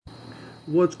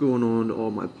What's going on to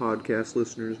all my podcast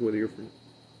listeners, whether you're from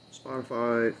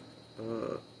Spotify,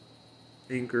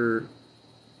 Anchor,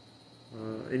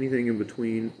 anything in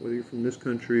between, whether you're from this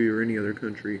country or any other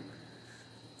country.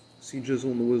 See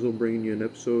Jizzle and the Wizzle bringing you an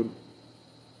episode.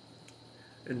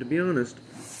 And to be honest,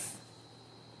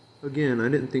 again, I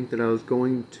didn't think that I was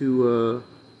going to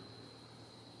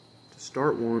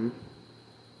start one,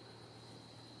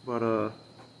 but I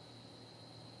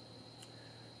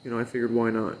figured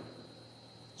why not.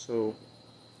 So,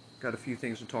 got a few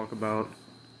things to talk about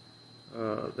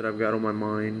that I've got on my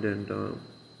mind, and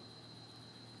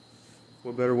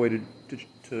what better way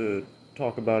to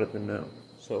talk about it than now?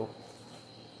 So,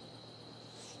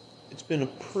 it's been a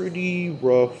pretty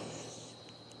rough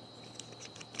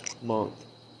month.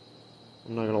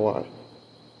 I'm not gonna lie.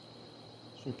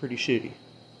 It's been pretty shitty.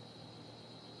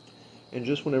 And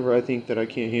just whenever I think that I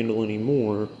can't handle any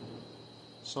more,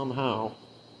 somehow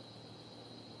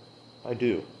I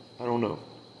do. I don't know.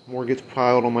 More gets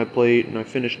piled on my plate, and I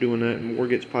finish doing that, and more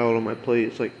gets piled on my plate.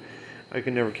 It's like I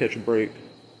can never catch a break.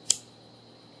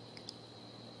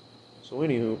 So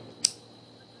anywho,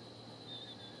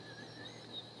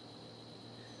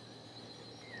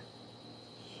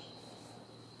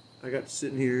 I got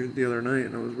sitting here the other night,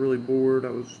 and I was really bored.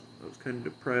 I was kind of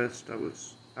depressed. I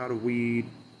was out of weed.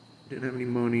 Didn't have any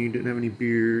money. Didn't have any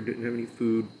beer. Didn't have any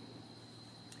food.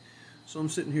 So I'm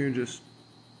sitting here just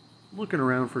looking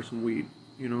around for some weed.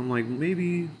 I'm like,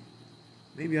 maybe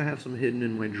I have some hidden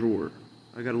in my drawer.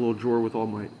 I got a little drawer with all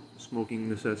my smoking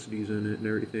necessities in it and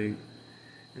everything.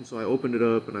 And so I opened it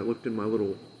up and I looked in my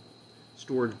little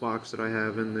storage box that I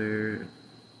have in there.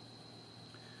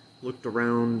 Looked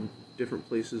around different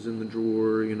places in the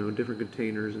drawer, different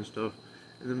containers and stuff.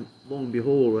 And then lo and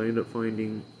behold, I ended up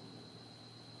finding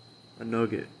a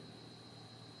nugget.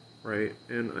 Right?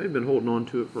 And I've been holding on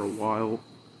to it for a while.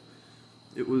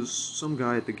 It was some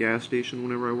guy at the gas station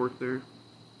whenever I worked there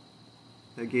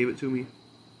that gave it to me.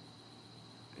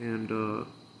 And,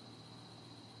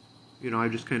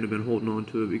 I've just kind of been holding on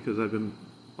to it because I've been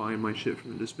buying my shit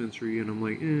from the dispensary, and I'm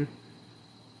like,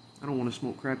 I don't want to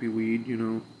smoke crappy weed,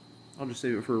 I'll just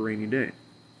save it for a rainy day.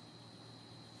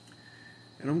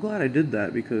 And I'm glad I did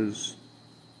that because,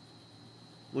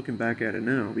 looking back at it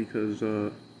now, because,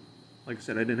 like I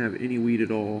said, I didn't have any weed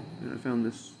at all, and I found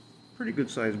this pretty good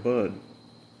sized bud.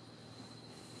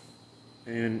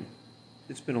 And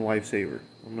it's been a lifesaver,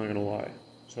 I'm not gonna lie.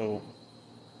 So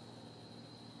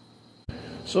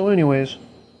anyways,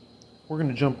 we're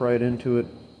gonna jump right into it.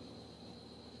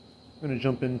 I'm gonna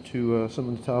jump into some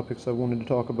of the topics I wanted to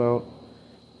talk about.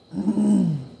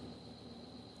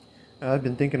 I've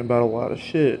been thinking about a lot of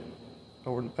shit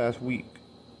over the past week.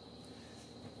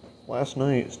 Last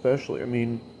night especially,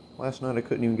 last night I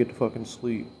couldn't even get to fucking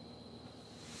sleep.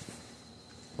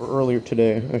 Or earlier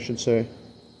today, I should say.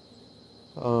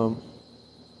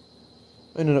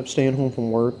 I ended up staying home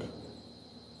from work.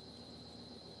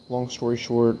 Long story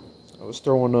short, I was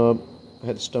throwing up, I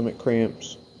had stomach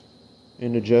cramps,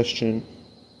 indigestion,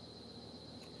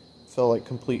 felt like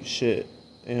complete shit.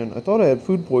 And I thought I had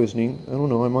food poisoning. I don't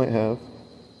know, I might have.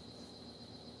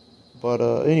 But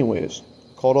anyways,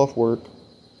 called off work.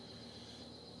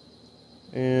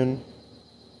 And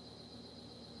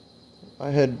I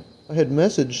had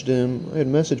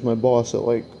messaged my boss at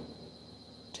like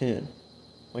 10,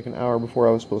 like an hour before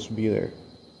I was supposed to be there.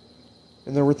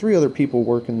 And there were 3 other people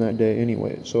working that day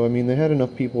anyway, so they had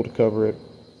enough people to cover it.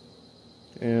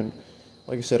 And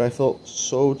like I said, I felt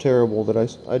so terrible that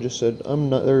I just said,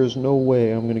 there is no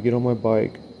way I'm going to get on my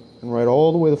bike and ride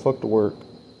all the way the fuck to work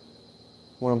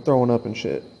when I'm throwing up and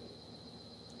shit.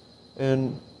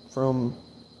 And from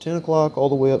 10 o'clock all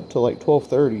the way up to like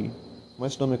 12:30, my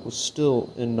stomach was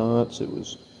still in knots. It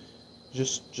was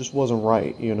just wasn't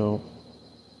right,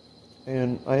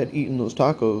 And I had eaten those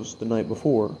tacos the night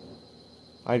before.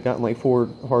 I'd gotten like 4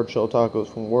 hard shell tacos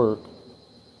from work,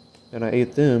 and I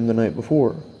ate them the night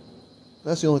before.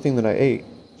 That's the only thing that I ate.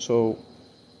 So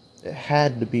it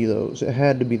had to be those. It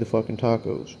had to be the fucking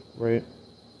tacos, right?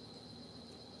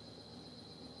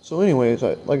 So anyways,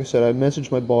 like I said, I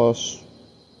messaged my boss,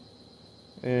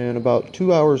 and about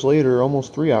 2 hours later,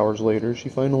 almost 3 hours later, she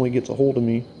finally gets a hold of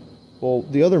me. Well,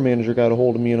 the other manager got a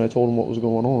hold of me, and I told him what was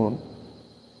going on.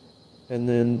 And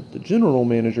then the general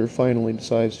manager finally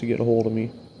decides to get a hold of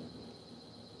me.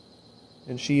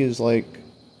 And she is like,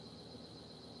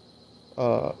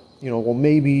 well,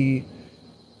 maybe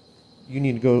you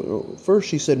need to go. First,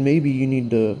 she said maybe you need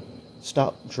to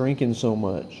stop drinking so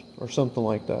much, or something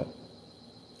like that.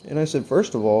 And I said,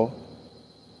 first of all,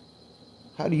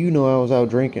 how do you know I was out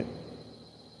drinking?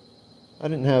 I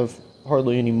didn't have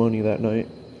hardly any money that night.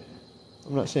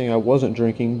 I'm not saying I wasn't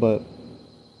drinking, but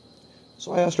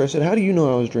So I asked her, I said, how do you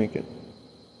know I was drinking?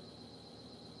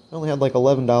 I only had like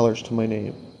 $11 to my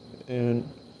name,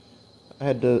 and I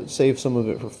had to save some of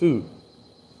it for food.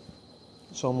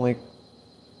 So I'm like,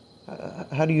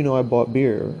 how do you know I bought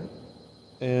beer?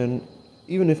 And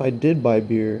even if I did buy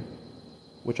beer,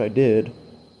 which I did,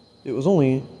 it was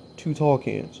only 2 tall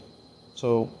cans.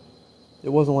 So it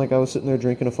wasn't like I was sitting there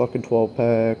drinking a fucking 12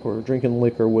 pack or drinking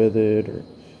liquor with it or,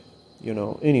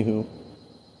 anywho.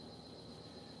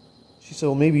 She said,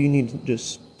 well, maybe you need to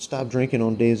just stop drinking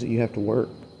on days that you have to work.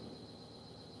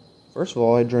 First of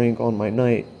all, I drank on my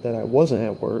night that I wasn't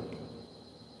at work.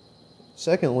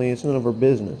 Secondly, it's none of her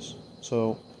business.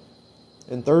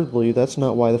 And thirdly, that's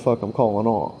not why the fuck I'm calling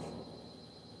off.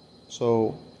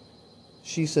 So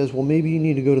she says, well, maybe you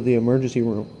need to go to the emergency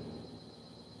room.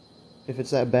 If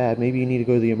it's that bad, maybe you need to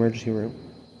go to the emergency room.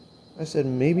 I said,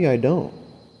 maybe I don't.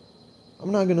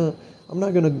 I'm not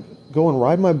gonna go and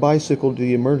ride my bicycle to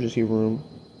the emergency room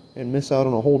and miss out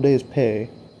on a whole day's pay.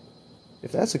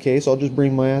 If that's the case, I'll just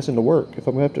bring my ass into work. If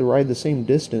I'm gonna have to ride the same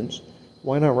distance,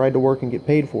 why not ride to work and get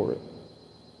paid for it?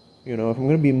 If I'm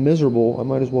gonna be miserable, I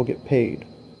might as well get paid.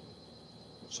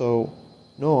 So,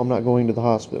 no, I'm not going to the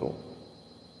hospital.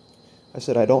 I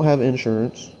said, I don't have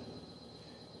insurance.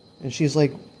 And she's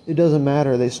like, it doesn't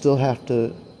matter, they still have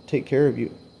to take care of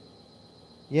you.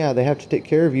 Yeah, they have to take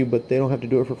care of you, but they don't have to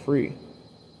do it for free.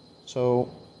 So,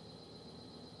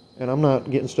 and I'm not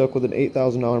getting stuck with an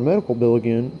 $8,000 medical bill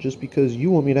again just because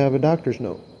you want me to have a doctor's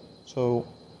note. So,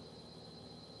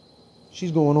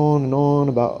 she's going on and on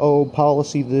about,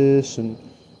 policy this, and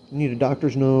you need a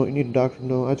doctor's note, you need a doctor's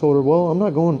note. I told her, well, I'm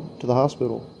not going to the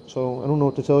hospital, so I don't know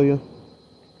what to tell you.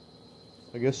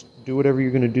 I guess do whatever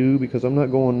you're going to do, because I'm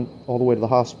not going all the way to the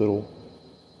hospital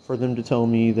for them to tell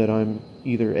me that I'm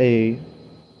either A,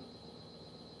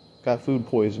 got food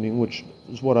poisoning, which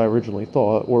is what I originally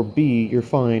thought, or B, you're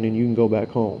fine and you can go back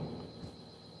home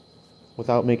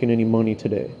without making any money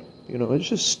today. It's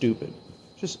just stupid.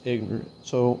 It's just ignorant.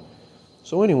 So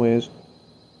anyways,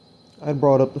 I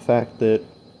brought up the fact that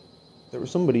there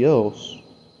was somebody else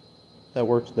that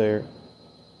works there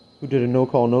who did a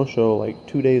no-call, no-show like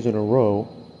 2 days in a row.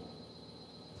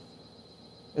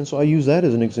 And so I use that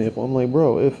as an example. I'm like,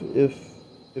 bro,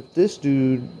 if this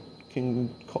dude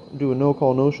can do a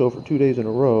no-call, no-show for 2 days in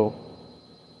a row,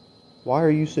 why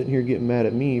are you sitting here getting mad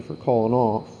at me for calling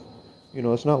off?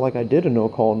 It's not like I did a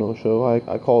no-call, no-show.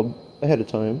 I called ahead of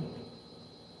time.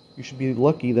 You should be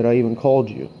lucky that I even called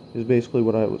you, is basically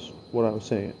what I was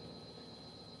saying.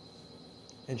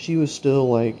 And she was still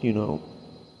like, I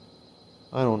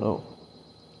don't know.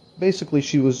 Basically,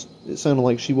 it sounded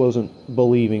like she wasn't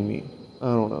believing me.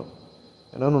 I don't know.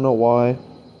 And I don't know why,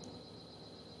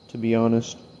 to be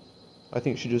honest. I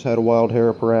think she just had a wild hair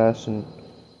up her ass, and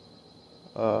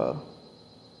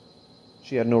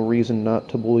she had no reason not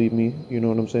to believe me, you know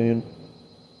what I'm saying?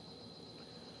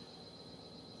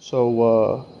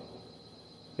 So,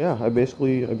 yeah, I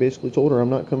basically told her I'm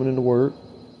not coming into work,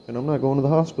 and I'm not going to the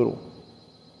hospital.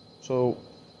 So,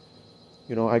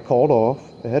 I called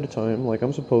off ahead of time, like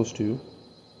I'm supposed to,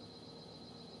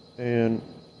 and,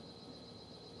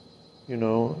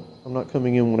 I'm not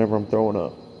coming in whenever I'm throwing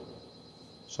up.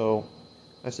 So,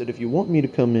 I said, if you want me to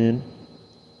come in,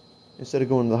 instead of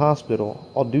going to the hospital,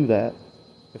 I'll do that,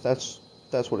 if that's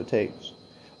what it takes.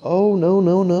 Oh,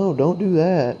 no, don't do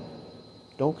that.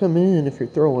 Don't come in if you're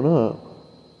throwing up.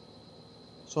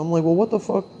 So I'm like, well, what the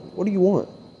fuck? What do you want?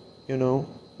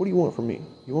 What do you want from me?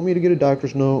 You want me to get a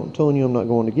doctor's note? I'm telling you I'm not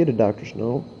going to get a doctor's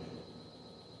note.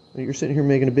 And you're sitting here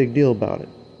making a big deal about it.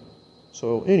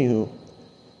 So, anywho,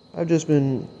 there's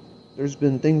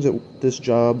been things at this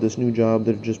new job,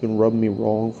 that have just been rubbing me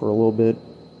wrong for a little bit.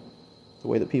 The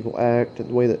way that people act and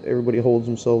the way that everybody holds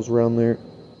themselves around there.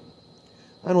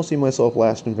 I don't see myself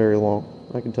lasting very long,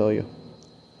 I can tell you.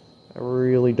 I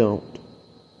really don't.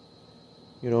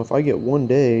 If I get one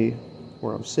day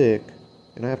where I'm sick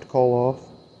and I have to call off,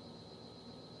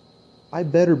 I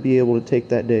better be able to take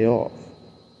that day off.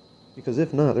 Because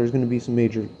if not, there's going to be some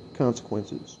major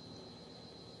consequences.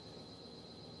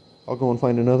 I'll go and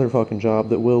find another fucking job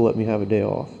that will let me have a day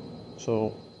off.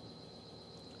 So,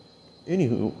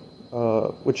 anywho,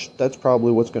 which that's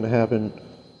probably what's going to happen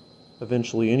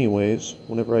eventually anyways,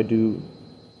 whenever I do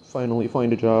finally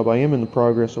find a job. I am in the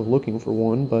progress of looking for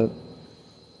one, but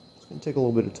it's going to take a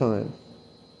little bit of time.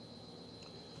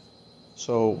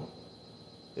 So,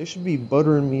 they should be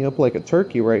buttering me up like a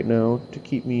turkey right now to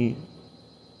keep me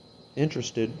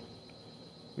interested.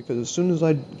 Because as soon as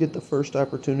I get the first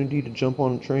opportunity to jump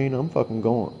on a train, I'm fucking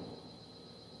going.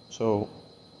 So,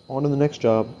 on to the next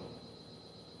job.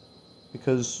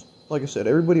 Because, like I said,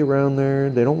 everybody around there,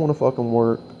 they don't want to fucking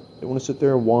work. They want to sit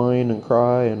there and whine and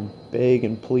cry and beg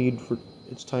and plead for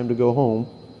it's time to go home.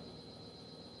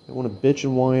 They want to bitch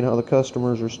and whine how the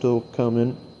customers are still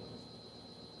coming.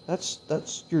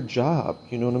 That's your job,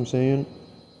 you know what I'm saying?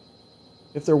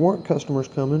 If there weren't customers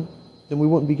coming, then we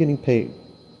wouldn't be getting paid.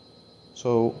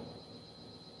 So,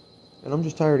 and I'm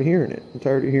just tired of hearing it. I'm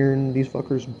tired of hearing these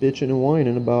fuckers bitching and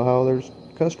whining about how there's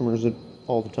customers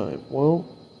all the time. Well,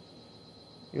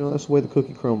 that's the way the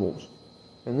cookie crumbles.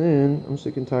 And then I'm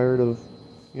sick and tired of,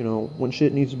 when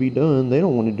shit needs to be done, they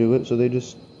don't want to do it, so they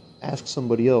just ask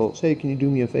somebody else, hey, can you do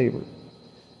me a favor?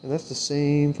 And that's the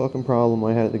same fucking problem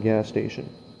I had at the gas station.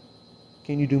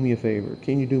 Can you do me a favor?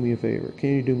 Can you do me a favor?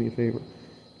 Can you do me a favor?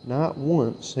 Not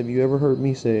once have you ever heard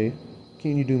me say,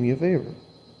 can you do me a favor?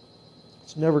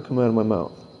 It's never come out of my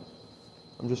mouth.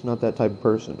 I'm just not that type of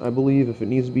person. I believe if it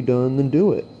needs to be done, then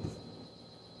do it.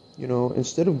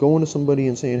 Instead of going to somebody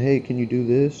and saying, hey, can you do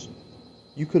this?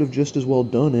 You could have just as well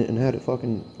done it and had it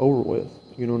fucking over with.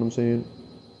 You know what I'm saying?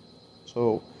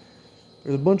 So,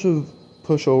 there's a bunch of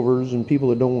pushovers and people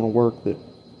that don't want to work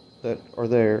that are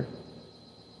there.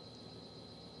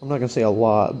 I'm not going to say a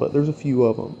lot, but there's a few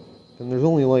of them. And there's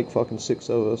only like fucking 6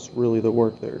 of us really that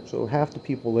work there. So half the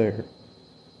people there,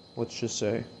 let's just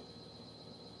say.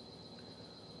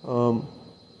 And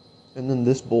then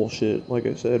this bullshit, like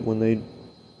I said, when they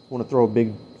want to throw a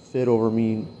big fit over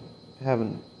me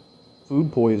having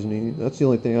food poisoning, that's the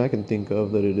only thing I can think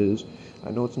of that it is.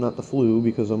 I know it's not the flu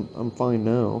because I'm fine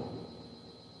now.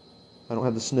 I don't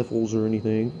have the sniffles or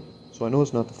anything, so I know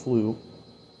it's not the flu.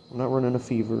 I'm not running a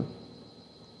fever.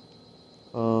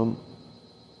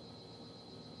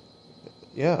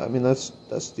 Yeah, I mean that's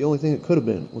the only thing it could have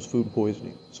been was food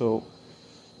poisoning. So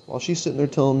while she's sitting there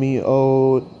telling me,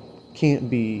 oh, it can't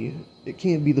be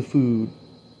the food.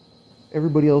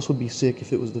 Everybody else would be sick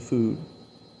if it was the food.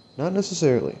 Not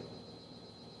necessarily.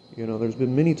 There's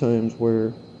been many times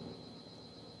where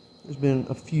there's been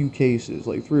a few cases,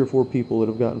 like 3 or 4 people that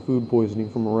have gotten food poisoning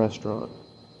from a restaurant.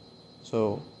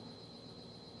 So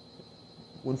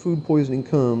when food poisoning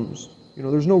comes,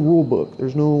 there's no rule book.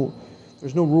 There's no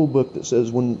rule book that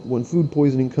says when food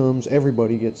poisoning comes,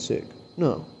 everybody gets sick.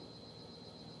 No.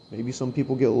 Maybe some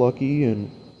people get lucky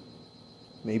and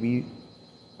maybe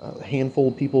a handful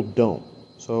of people don't.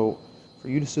 So for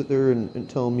you to sit there and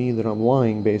tell me that I'm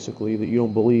lying, basically, that you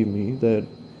don't believe me, that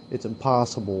it's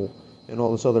impossible and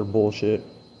all this other bullshit,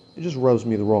 it just rubs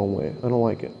me the wrong way. I don't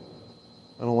like it.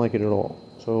 I don't like it at all.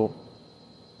 So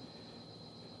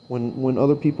when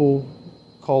other people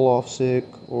call off sick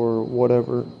or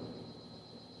whatever,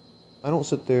 I don't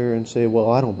sit there and say, well,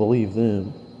 I don't believe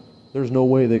them. There's no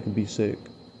way they could be sick.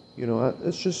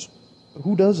 It's just,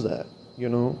 who does that?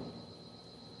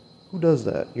 Who does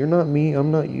that? You're not me,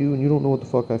 I'm not you, and you don't know what the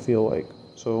fuck I feel like.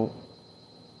 So,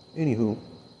 anywho.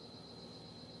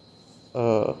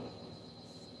 So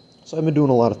I've been doing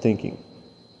a lot of thinking.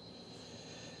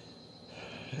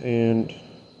 And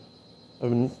I've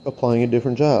been applying at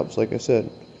different jobs, like I said.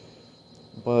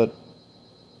 But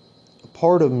a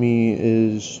part of me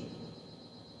is,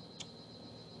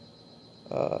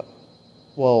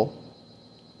 well,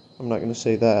 I'm not going to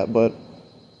say that, but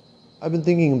I've been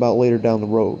thinking about later down the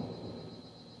road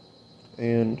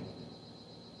and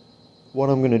what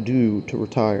I'm going to do to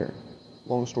retire,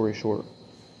 long story short.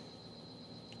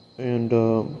 And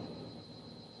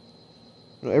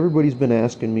everybody's been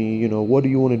asking me, what do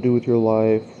you want to do with your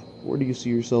life? Where do you see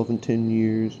yourself in 10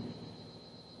 years?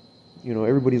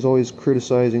 Everybody's always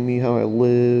criticizing me, how I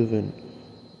live, and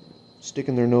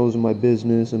sticking their nose in my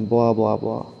business, and blah, blah,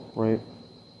 blah, right?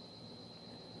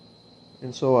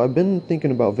 And so I've been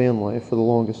thinking about van life for the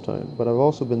longest time, but I've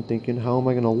also been thinking, how am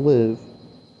I going to live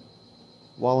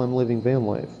while I'm living van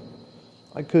life?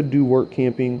 I could do work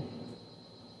camping,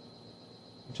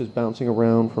 which is bouncing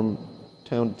around from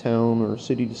town to town or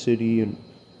city to city, and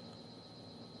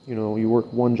you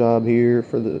work one job here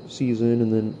for the season,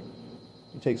 and then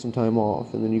you take some time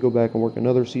off, and then you go back and work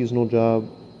another seasonal job,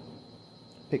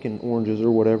 picking oranges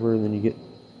or whatever, and then you get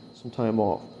some time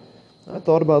off. I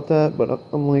thought about that, but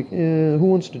I'm like, who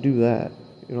wants to do that?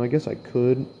 I guess I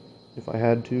could if I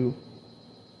had to.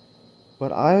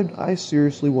 But I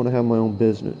seriously want to have my own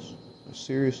business. I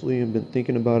seriously have been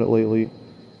thinking about it lately.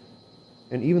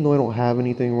 And even though I don't have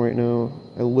anything right now,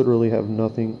 I literally have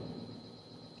nothing.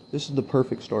 This is the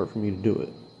perfect start for me to do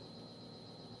it.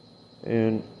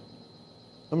 And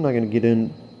I'm not going to get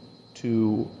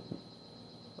into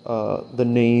the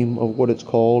name of what it's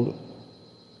called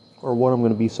or what I'm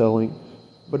going to be selling,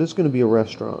 but it's going to be a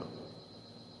restaurant.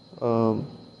 I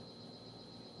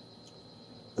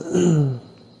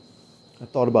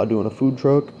thought about doing a food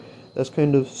truck. that's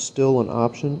kind of still an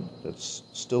option. That's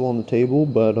still on the table,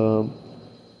 but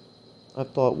I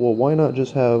thought, well, why not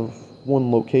just have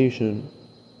one location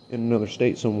in another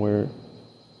state somewhere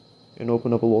and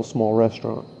open up a little small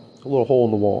restaurant, a little hole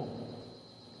in the wall.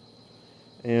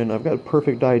 And I've got a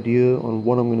perfect idea on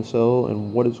what I'm going to sell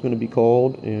and what it's going to be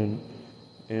called, and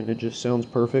it just sounds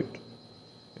perfect.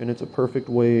 And it's a perfect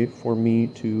way for me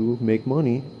to make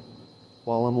money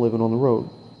while I'm living on the road.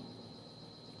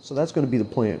 So that's going to be the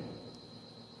plan.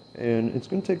 And it's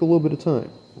going to take a little bit of time.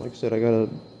 Like I said,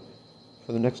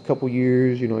 for the next couple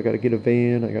years, I got to get a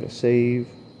van, I got to save.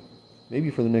 Maybe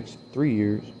for the next 3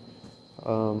 years.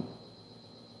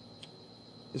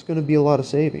 It's going to be a lot of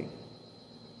saving.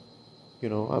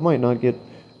 I might not get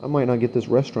this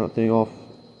restaurant thing off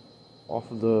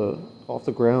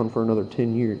the ground for another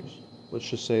 10 years. Let's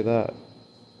just say that.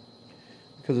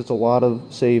 Because it's a lot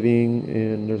of saving,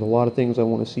 and there's a lot of things I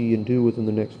want to see and do within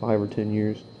the next 5 or 10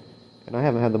 years, and I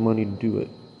haven't had the money to do it.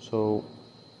 So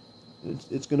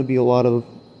it's going to be a lot of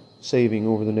saving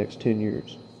over the next 10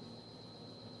 years.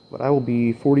 But I will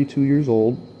be 42 years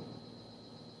old.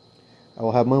 I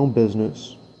will have my own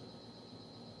business,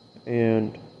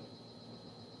 and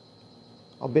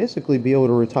I'll basically be able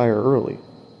to retire early.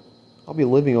 I'll be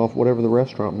living off whatever the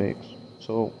restaurant makes.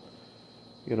 So,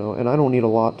 and I don't need a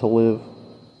lot to live,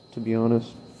 to be honest.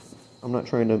 I'm not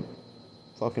trying to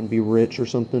fucking be rich or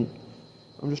something.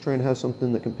 I'm just trying to have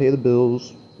something that can pay the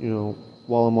bills,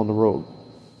 while I'm on the road.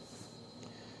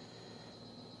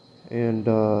 And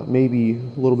maybe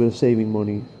a little bit of saving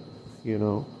money,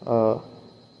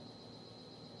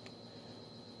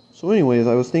 So anyways,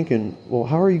 I was thinking, well,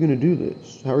 how are you going to do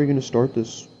this? How are you going to start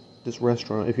this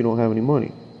restaurant if you don't have any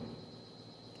money?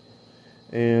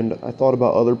 And I thought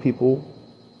about other people,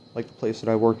 like the place that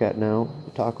I work at now,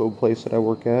 the taco place that I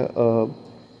work at.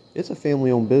 It's a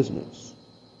family-owned business.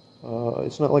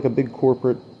 It's not like a big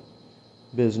corporate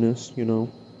business,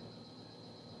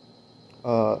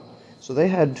 So they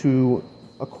had to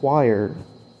acquire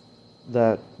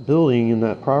that building and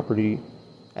that property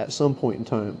at some point in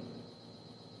time.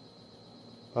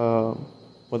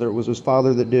 Whether it was his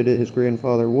father that did it, his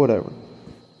grandfather, whatever.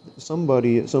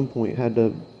 Somebody at some point had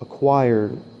to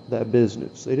acquire that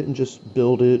business. They didn't just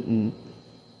build it, and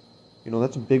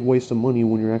that's a big waste of money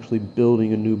when you're actually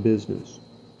building a new business.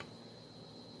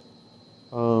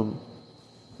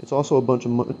 It's also a bunch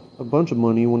of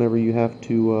money whenever you have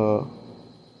to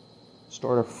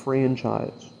start a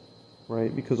franchise,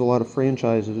 right? Because a lot of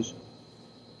franchises,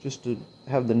 just to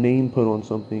have the name put on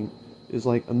something, is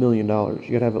like $1 million.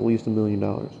 You gotta have at least $1 million,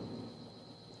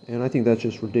 and I think that's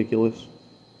just ridiculous.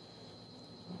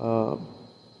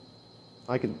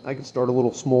 I could start a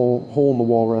little small hole in the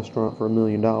wall restaurant for $1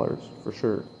 million for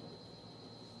sure.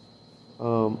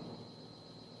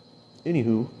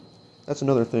 Anywho, that's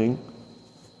another thing.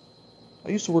 I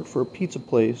used to work for a pizza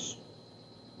place,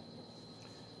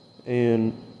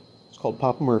 and it's called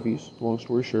Papa Murphy's. Long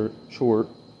story short,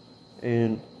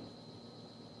 and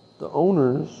the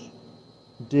owners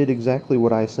did exactly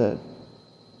what I said.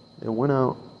 They went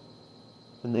out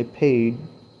and they paid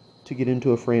to get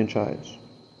into a franchise.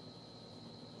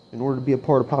 In order to be a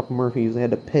part of Papa Murphy's, they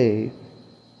had to pay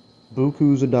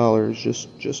bukus of dollars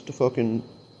just to fucking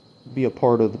be a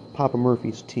part of the Papa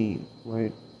Murphy's team,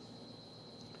 right?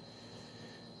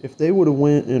 If they would have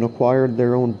went and acquired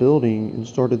their own building and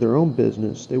started their own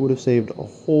business, they would have saved a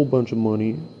whole bunch of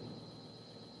money,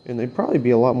 and they'd probably be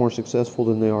a lot more successful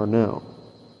than they are now.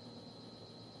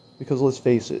 Because let's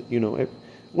face it,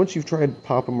 once you've tried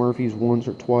Papa Murphy's once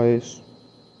or twice,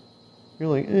 you're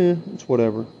like, it's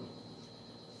whatever.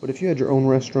 But if you had your own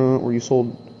restaurant where you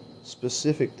sold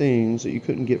specific things that you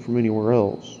couldn't get from anywhere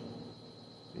else,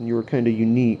 and you were kind of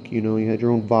unique, you had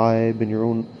your own vibe and your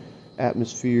own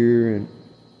atmosphere, and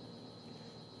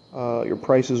your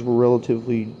prices were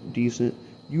relatively decent,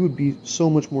 you would be so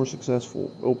much more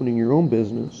successful opening your own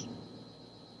business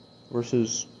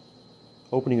versus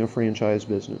opening a franchise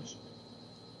business.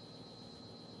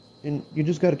 And you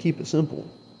just got to keep it simple.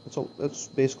 That's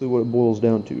basically what it boils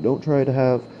down to. Don't try to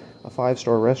have a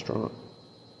 5-star restaurant,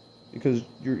 because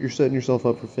you're setting yourself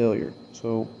up for failure.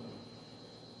 So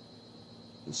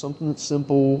it's something that's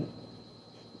simple,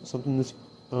 something that's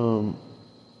going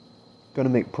to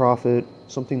make profit,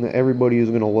 something that everybody is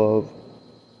going to love.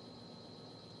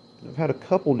 And I've had a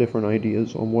couple different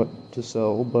ideas on what to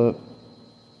sell, but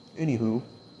anywho,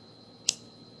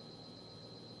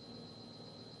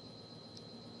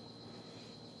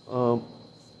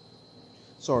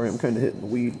 sorry, I'm kind of hitting the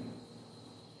weed.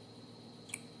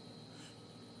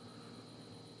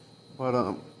 But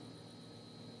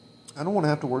I don't want to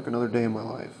have to work another day in my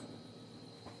life.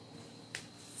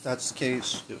 that's the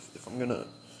case, if I'm gonna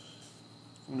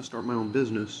start my own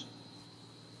business,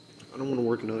 I don't want to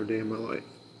work another day in my life.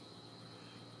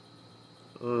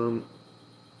 And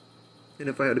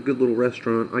if I had a good little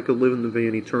restaurant, I could live in the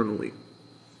van eternally.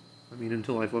 I mean,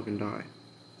 until I fucking die.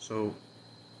 So,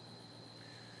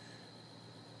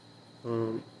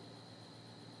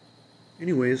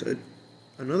 anyways,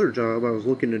 another job I was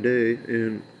looking today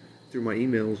and through my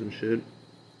emails and shit,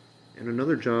 and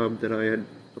another job that I had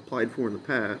applied for in the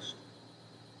past,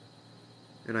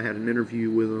 and I had an interview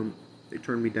with them. They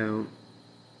turned me down,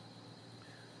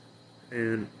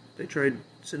 and they tried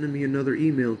sending me another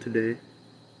email today,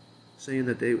 saying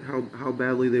that how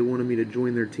badly they wanted me to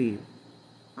join their team.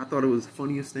 I thought it was the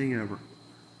funniest thing ever.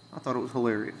 I thought it was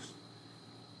hilarious,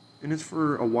 and it's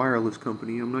for a wireless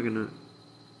company. I'm not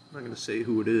gonna say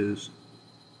who it is.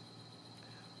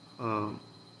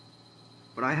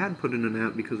 But I had put in an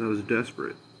app because I was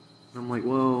desperate. And I'm like,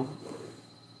 well,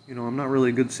 I'm not really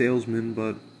a good salesman,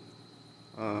 but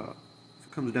if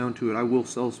it comes down to it, I will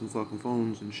sell some fucking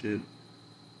phones and shit,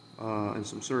 and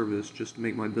some service just to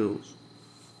make my bills.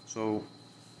 So,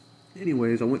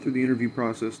 anyways, I went through the interview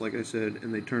process, like I said,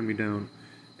 and they turned me down.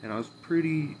 And I was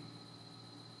pretty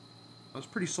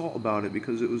salt about it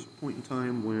because it was a point in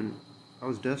time when I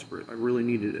was desperate. I really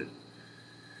needed it.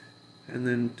 And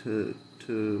then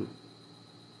to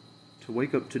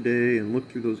wake up today and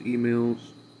look through those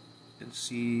emails and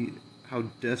see how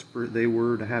desperate they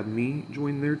were to have me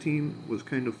join their team was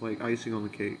kind of like icing on the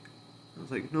cake. I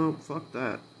was like, no, fuck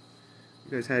that.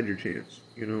 You guys had your chance,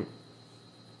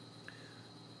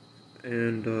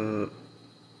 And,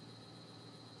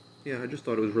 yeah, I just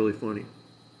thought it was really funny.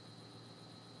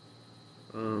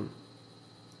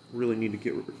 Really need to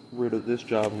get rid of this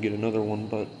job and get another one,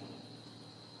 but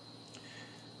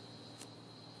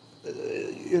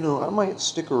I might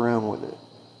stick around with it.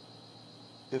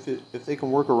 If they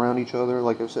can work around each other,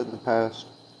 like I've said in the past,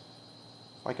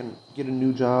 if I can get a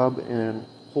new job and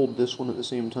hold this one at the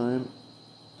same time,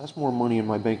 that's more money in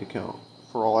my bank account,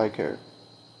 for all I care.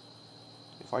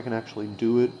 If I can actually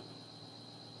do it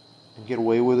and get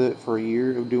away with it for a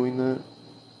year of doing that,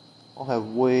 I'll have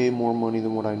way more money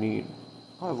than what I need.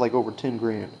 I'll have like over 10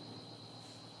 grand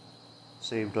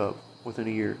saved up within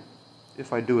a year.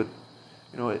 If I do it,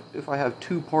 if I have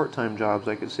 2 part-time jobs,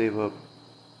 I could save up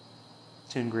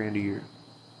 10 grand a year.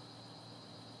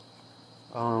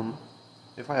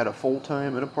 If I had a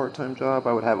full-time and a part-time job,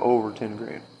 I would have over 10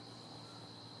 grand.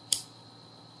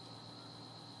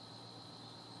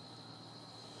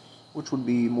 Which would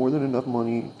be more than enough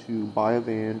money to buy a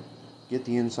van, get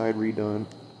the inside redone,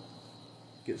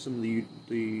 get some of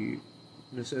the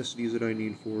necessities that I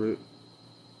need for it,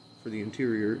 for the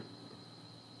interior.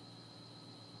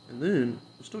 And then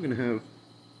I'm still going to have,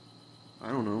 I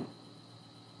don't know,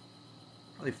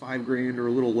 probably 5 grand or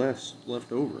a little less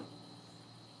left over.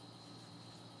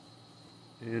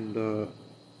 And,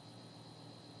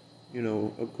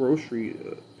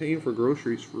 paying for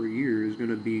groceries for a year is going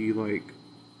to be like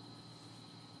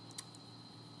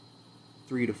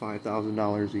 $3,000 to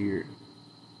 $5,000 a year,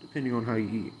 depending on how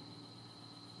you eat.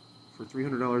 For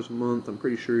 $300 a month, I'm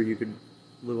pretty sure you could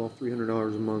live off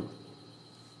 $300 a month.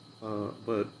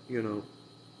 But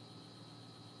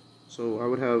so I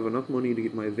would have enough money to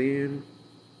get my van,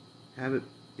 have it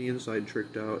the inside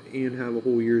tricked out, and have a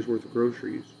whole year's worth of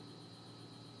groceries.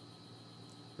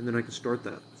 And then I could start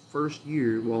that first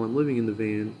year while I'm living in the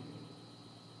van,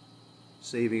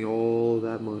 saving all of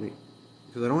that money.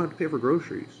 Because I don't have to pay for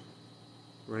groceries,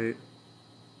 right?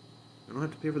 I don't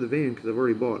have to pay for the van because I've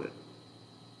already bought it.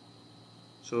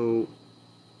 So,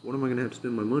 what am I going to have to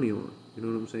spend my money on? You know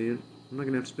what I'm saying? I'm not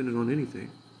going to have to spend it on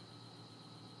anything.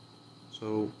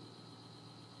 So,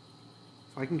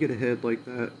 if I can get ahead like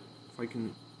that, if I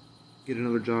can get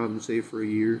another job and save for a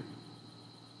year,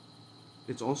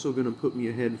 it's also going to put me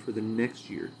ahead for the next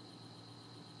year.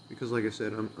 Because like I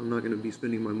said, I'm not going to be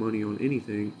spending my money on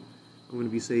anything. I'm going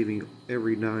to be saving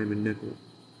every dime and nickel.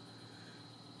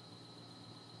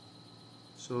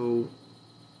 So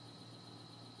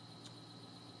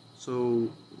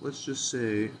let's just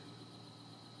say,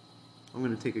 I'm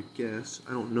going to take a guess,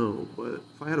 I don't know, but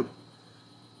if I had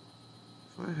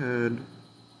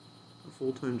a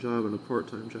full-time job and a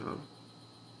part-time job,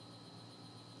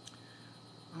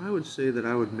 I would say that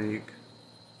I would make,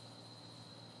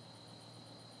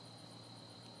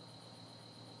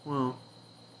 well,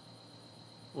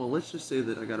 let's just say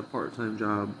that I got a part-time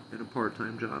job and a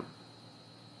part-time job,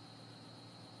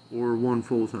 or one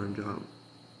full-time job,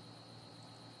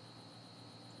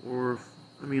 or,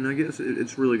 I guess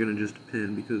it's really going to just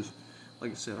depend, because,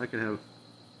 like I said, I could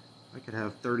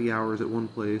have 30 hours at one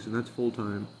place, and that's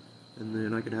full-time, and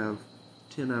then I could have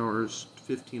 10 hours,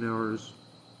 15 hours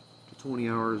to 20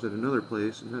 hours at another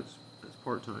place, and that's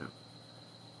part-time.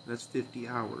 That's 50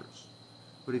 hours.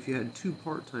 But if you had two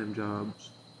part-time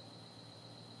jobs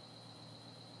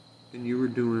and you were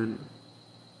doing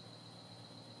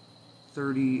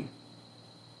 30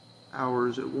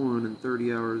 hours at one and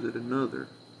 30 hours at another,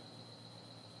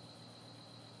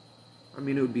 I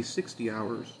mean, it would be 60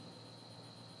 hours.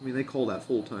 I mean, they call that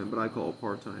full-time, but I call it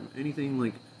part-time. Anything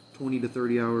like 20 to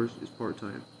 30 hours is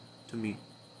part-time to me.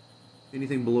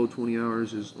 Anything below 20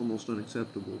 hours is almost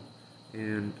unacceptable.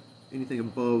 And anything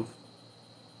above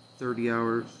 30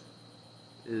 hours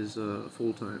is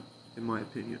full-time, in my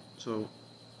opinion. So,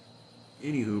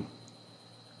 anywho,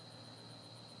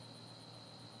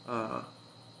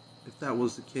 if that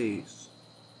was the case,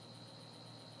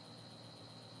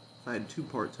 if I had two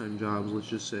part-time jobs, let's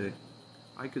just say,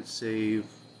 I could save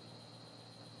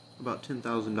about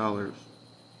 $10,000.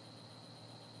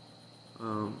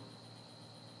 So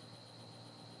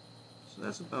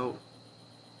that's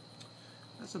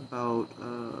about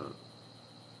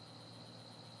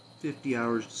 50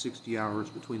 hours to 60 hours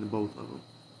between the both of them,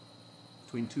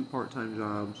 between two part-time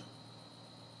jobs.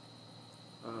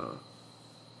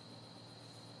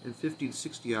 And 50 to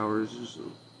 60 hours is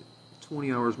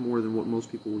 20 hours more than what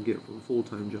most people would get from a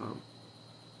full-time job.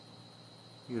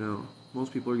 You know,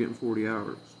 most people are getting 40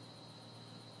 hours.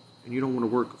 And you don't want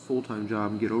to work a full-time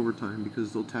job and get overtime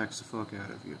because they'll tax the fuck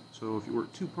out of you. So if you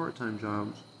work two part-time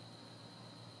jobs,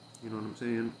 you know what I'm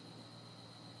saying?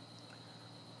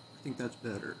 I think that's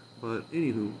better. But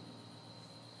anywho,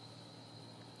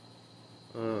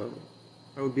 I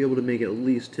would be able to make at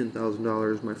least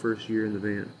 $10,000 my first year in the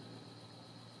van.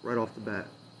 Right off the bat.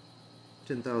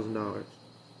 $10,000.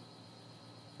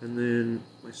 And then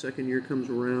my second year comes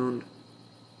around,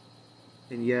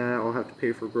 and yeah, I'll have to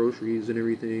pay for groceries and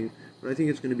everything, but I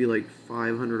think it's going to be like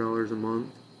 $500 a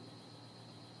month,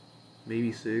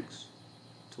 maybe $6,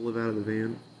 to live out of the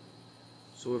van.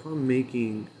 So if I'm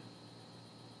making,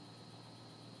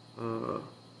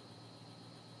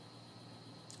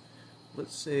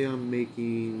 let's say I'm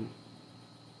making,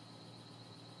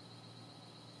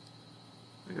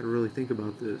 I gotta really think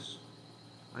about this.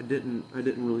 I didn't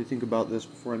really think about this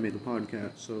before I made the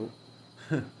podcast, so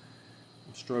I'm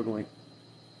struggling.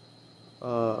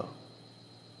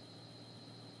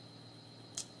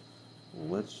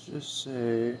 Let's just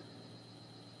say,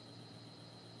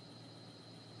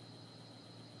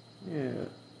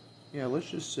 let's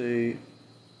just say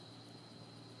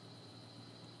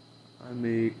I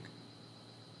make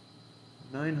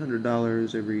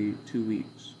 $900 every 2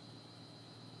 weeks.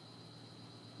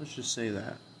 Let's just say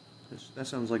that. That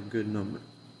sounds like a good number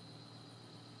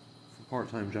for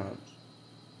part-time jobs.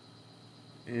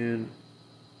 And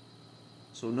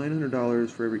so $900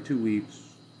 for every 2 weeks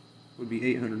would be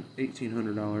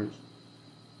 $1,800,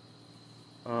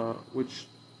 which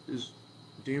is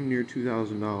damn near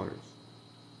 $2,000,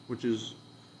 which is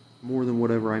more than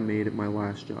whatever I made at my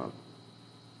last job.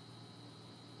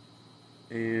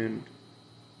 And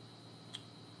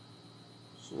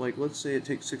so, like, let's say it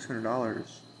takes $600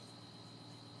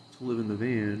 to live in the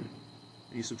van,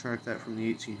 and you subtract that from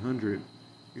the $1,800,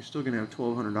 you're still going to have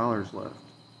 $1,200 left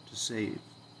to save.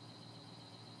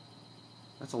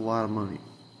 That's a lot of money.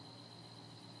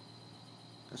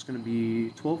 That's going to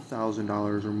be $12,000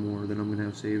 or more that I'm going to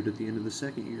have saved at the end of the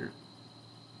second year.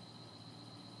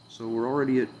 So we're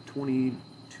already at $22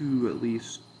 at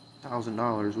least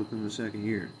 $1,000 within the second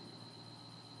year.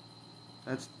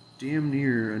 That's damn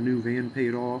near a new van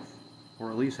paid off,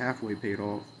 or at least halfway paid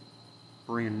off,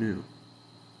 brand new.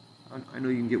 I know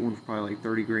you can get one for probably like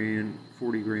 30 grand,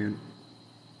 40 grand.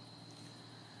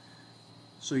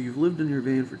 So you've lived in your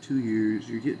van for 2 years,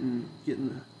 you're getting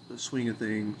the swing of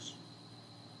things,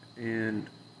 and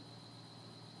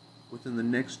within the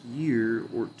next year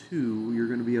or two, you're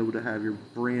going to be able to have your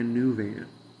brand new van.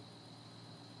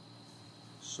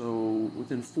 So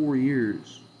within 4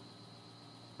 years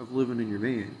of living in your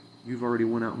van, you've already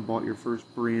went out and bought your first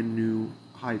brand new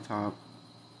high top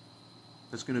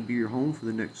that's going to be your home for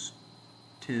the next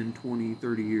 10, 20,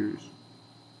 30 years.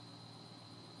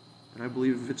 And I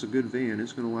believe if it's a good van,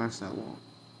 it's going to last that long,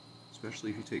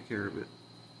 especially if you take care of it.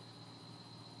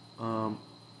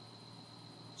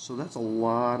 So that's a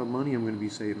lot of money I'm going to be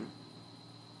saving.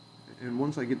 And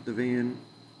once I get the van,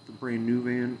 the brand new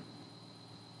van,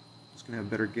 it's going to have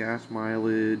better gas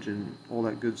mileage and all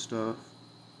that good stuff.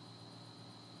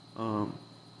 I'm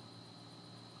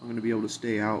going to be able to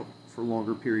stay out for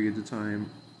longer periods of time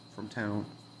from town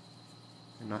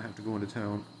and not have to go into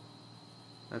town.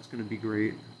 That's going to be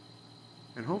great.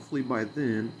 And hopefully by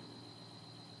then,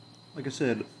 like I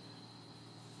said,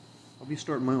 I'll be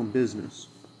starting my own business.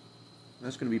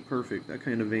 That's going to be perfect. That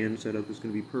kind of van setup is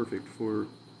going to be perfect for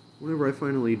whenever I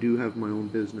finally do have my own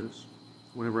business,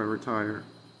 whenever I retire.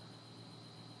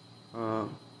 I'm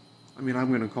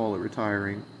going to call it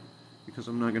retiring because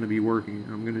I'm not going to be working.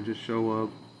 I'm going to just show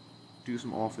up, do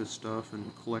some office stuff,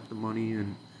 and collect the money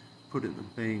and put it in the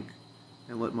bank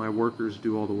and let my workers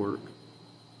do all the work.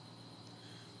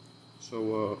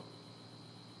 So,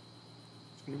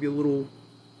 it's going to be a little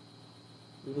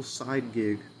side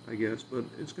gig, I guess, but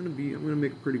I'm going to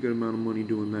make a pretty good amount of money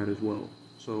doing that as well.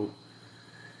 So,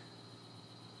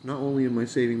 not only am I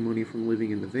saving money from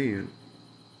living in the van,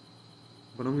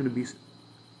 but I'm going to be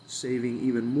saving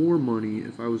even more money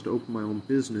if I was to open my own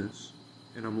business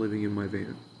and I'm living in my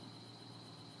van.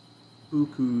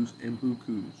 Bukus and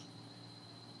bukus.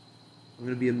 I'm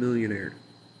going to be a millionaire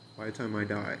by the time I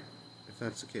die, if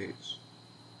that's the case.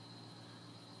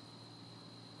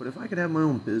 But if I could have my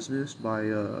own business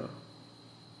by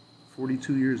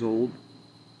 42 years old,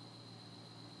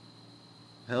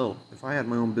 hell, if I had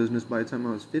my own business by the time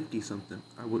I was 50 something,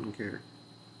 I wouldn't care.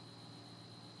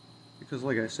 Because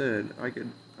like I said, I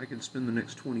could spend the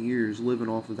next 20 years living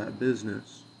off of that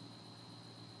business.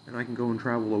 And I can go and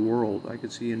travel the world. I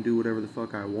could see and do whatever the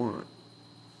fuck I want.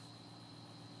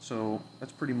 So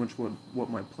that's pretty much what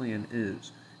my plan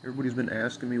is. Everybody's been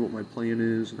asking me what my plan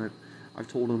is, and I've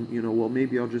told them, well,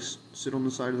 maybe I'll just sit on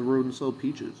the side of the road and sell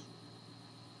peaches.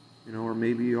 Or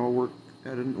maybe I'll work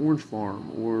at an orange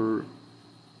farm, or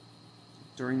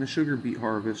during the sugar beet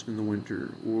harvest in the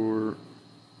winter, or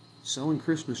selling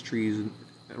Christmas trees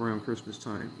around Christmas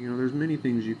time. There's many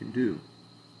things you can do.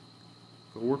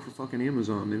 Go work for fucking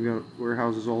Amazon. They've got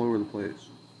warehouses all over the place.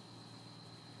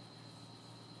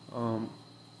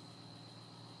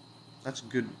 That's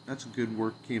a good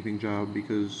work camping job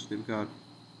because they've got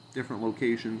different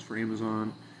locations for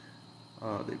Amazon.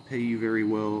 They pay you very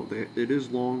well. It is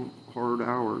long, hard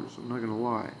hours, I'm not gonna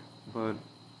lie, but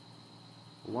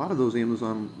a lot of those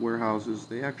Amazon warehouses,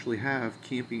 they actually have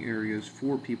camping areas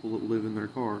for people that live in their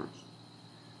cars.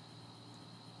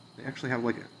 They actually have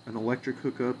like an electric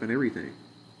hookup and everything.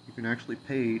 You can actually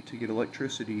pay to get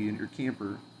electricity in your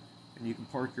camper, and you can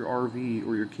park your RV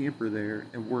or your camper there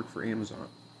and work for Amazon.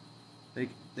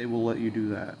 They will let you do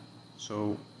that.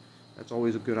 So that's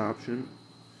always a good option.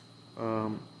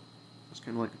 It's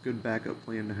kind of like a good backup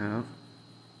plan to have.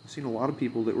 I've seen a lot of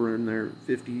people that were in their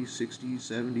 50s,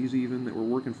 60s, 70s even that were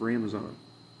working for Amazon.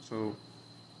 So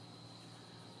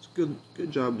it's a good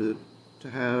job to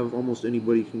have. Almost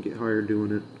anybody can get hired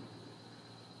doing it.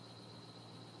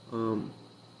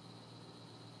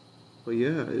 But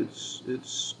yeah,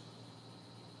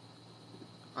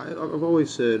 I've always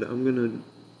said I'm gonna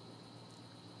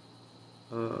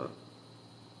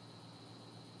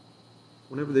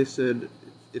whenever they said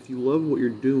if you love what you're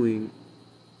doing,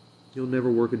 you'll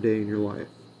never work a day in your life.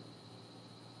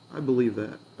 I believe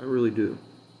that. I really do.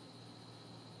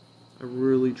 I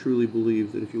really truly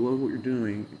believe that if you love what you're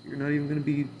doing, you're not even going to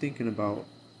be thinking about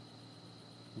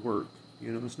work.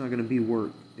 It's not going to be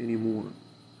work anymore.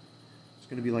 It's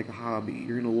going to be like a hobby.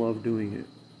 You're going to love doing it.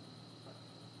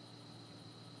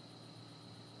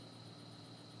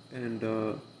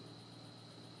 And,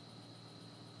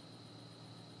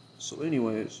 so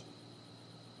anyways,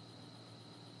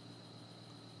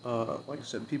 like I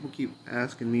said, people keep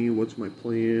asking me, what's my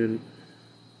plan?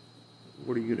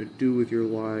 What are you going to do with your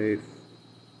life?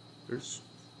 There's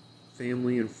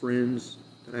family and friends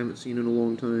that I haven't seen in a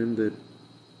long time that,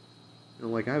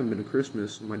 like I haven't been to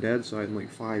Christmas on my dad's side in like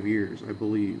 5 years, I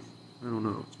believe. I don't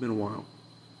know. It's been a while.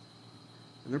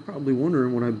 And they're probably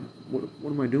wondering what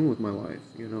am I doing with my life,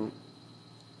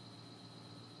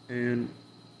 And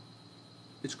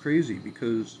it's crazy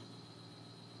because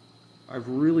I've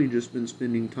really just been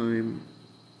spending time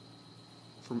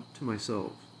to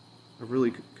myself. I've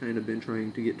really kind of been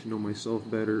trying to get to know myself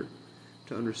better,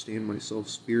 to understand myself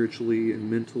spiritually and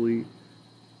mentally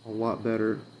a lot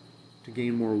better, to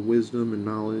gain more wisdom and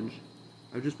knowledge.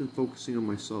 I've just been focusing on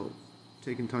myself,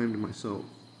 taking time to myself.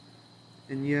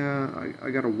 And yeah, I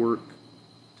gotta work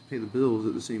to pay the bills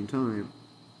at the same time.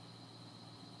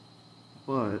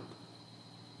 But,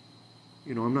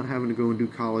 I'm not having to go and do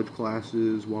college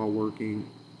classes while working.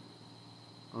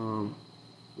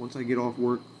 Once I get off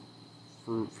work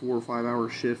for 4 or 5 hour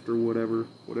shift or whatever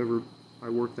I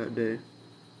work that day,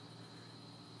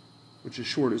 which is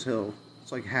short as hell.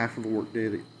 It's like half of a work day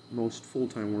that most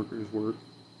full-time workers work,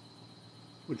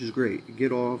 which is great. You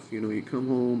get off, you come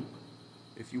home.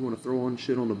 If you want to throw on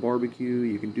shit on the barbecue,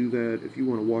 you can do that. If you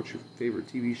want to watch your favorite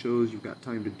TV shows, you've got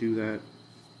time to do that.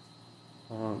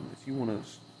 If you want to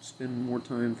spend more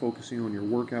time focusing on your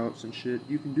workouts and shit,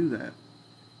 you can do that.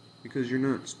 Because you're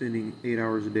not spending 8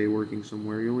 hours a day working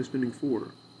somewhere, you're only spending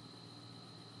 4.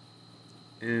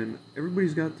 And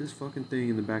everybody's got this fucking thing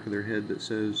in the back of their head that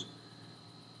says,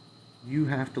 you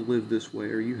have to live this way,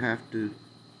 or you have to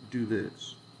do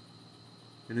this.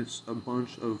 And it's a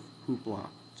bunch of hoopla.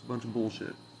 It's a bunch of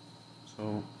bullshit.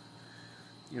 So,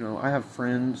 I have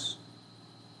friends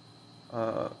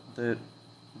that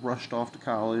rushed off to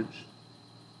college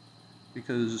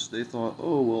because they thought,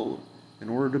 oh, well, in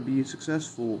order to be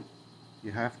successful,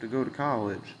 you have to go to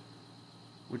college,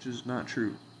 which is not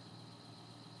true.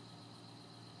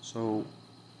 So,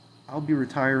 I'll be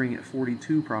retiring at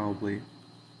 42 probably,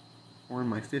 or in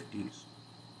my 50s.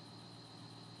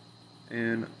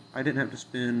 And I didn't have to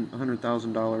spend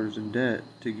 $100,000 in debt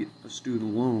to get a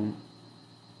student loan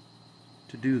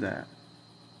to do that.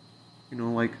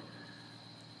 Like,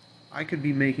 I could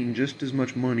be making just as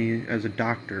much money as a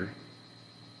doctor,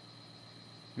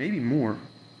 maybe more,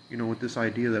 with this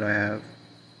idea that I have.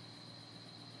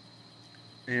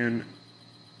 And,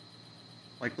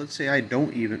 like, let's say I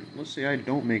don't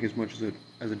make as much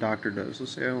as a doctor does.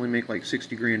 Let's say I only make like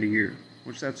 60 grand a year,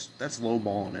 which that's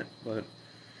lowballing it, but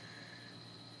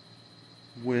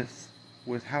with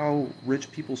how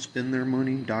rich people spend their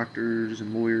money, doctors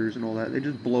and lawyers and all that, they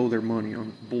just blow their money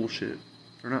on bullshit.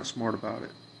 They're not smart about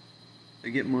it. They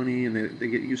get money and they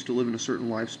get used to living a certain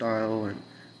lifestyle and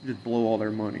just blow all their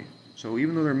money. So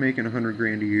even though they're making 100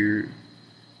 grand a year,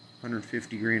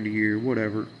 150 grand a year,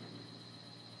 whatever,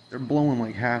 they're blowing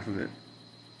like half of it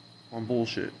on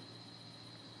bullshit.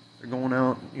 They're going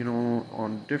out,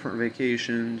 on different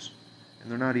vacations, and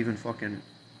they're not even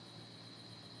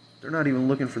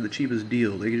looking for the cheapest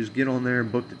deal. They can just get on there,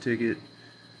 book the ticket.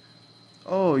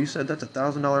 Oh, you said that's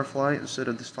 $1,000 flight instead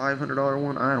of this $500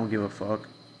 one? I don't give a fuck.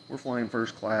 We're flying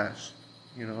first class.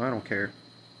 I don't care.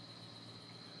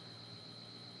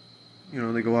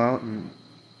 They go out and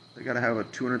they gotta have a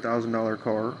 $200,000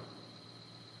 car,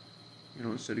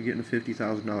 instead of getting a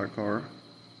 $50,000 car.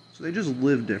 So they just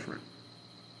live different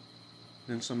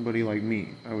than somebody like me,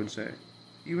 I would say.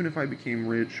 Even if I became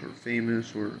rich or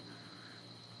famous or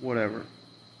whatever,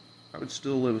 I would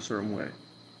still live a certain way.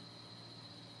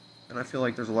 And I feel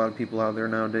like there's a lot of people out there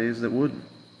nowadays that wouldn't.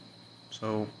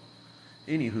 So,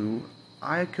 anywho,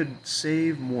 I could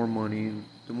save more money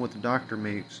than what the doctor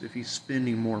makes if he's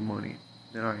spending more money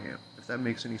than I am, if that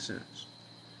makes any sense.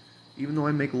 Even though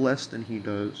I make less than he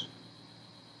does,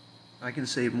 I can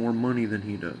save more money than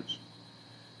he does.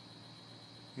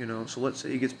 So let's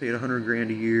say he gets paid 100 grand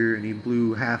a year and he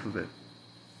blew half of it.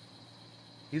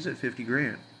 He's at 50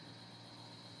 grand.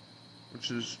 Which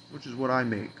is what I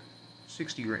make.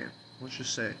 60 grand, let's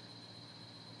just say.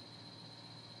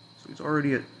 So he's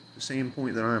already at the same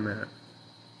point that I'm at.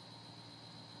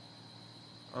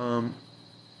 And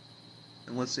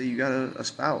let's say you got a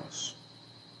spouse,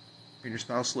 and your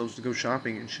spouse loves to go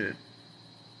shopping and shit.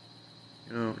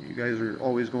 You guys are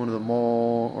always going to the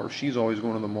mall, or she's always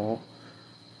going to the mall,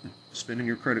 spending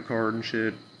your credit card and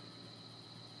shit.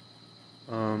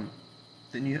 Then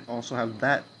you also have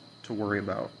that to worry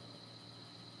about.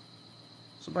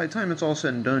 So by the time it's all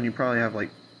said and done, you probably have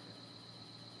like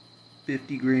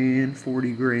 50 grand,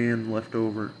 40 grand left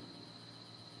over.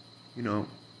 And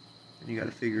you got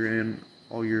to figure in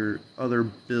all your other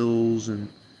bills and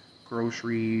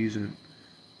groceries and,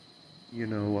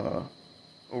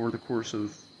 over the course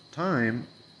of time,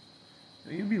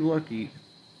 you'd be lucky.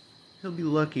 He'll be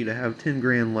lucky to have 10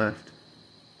 grand left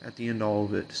at the end of all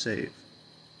of it to save.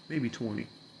 Maybe 20.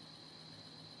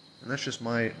 And that's just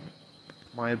my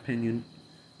opinion.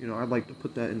 I'd like to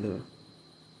put that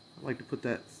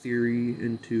theory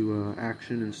into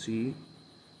action and see,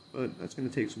 but that's going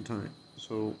to take some time.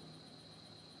 So,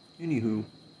 anywho,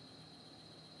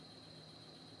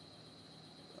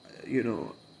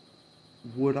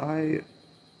 would I?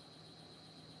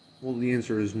 Well, the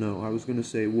answer is no. I was going to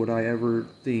say, would I ever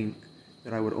think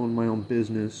that I would own my own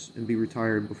business and be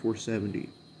retired before 70?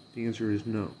 The answer is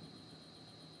no.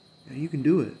 Yeah, you can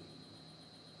do it.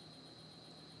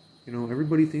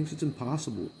 Everybody thinks it's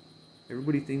impossible.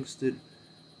 Everybody thinks that,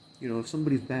 if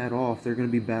somebody's bad off, they're going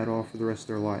to be bad off for the rest of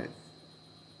their life.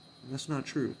 And that's not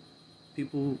true.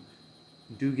 People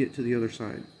do get to the other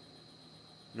side.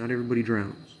 Not everybody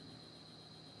drowns.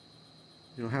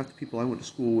 Half the people I went to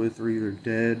school with are either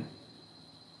dead,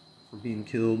 or being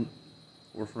killed,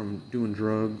 or from doing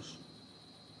drugs,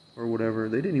 or whatever.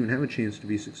 They didn't even have a chance to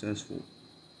be successful.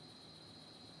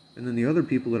 And then the other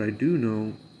people that I do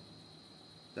know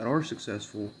that are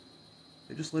successful,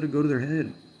 they just let it go to their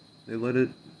head. They let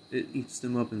it eats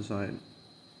them up inside.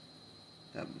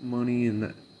 That money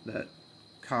and that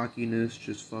cockiness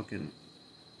just fucking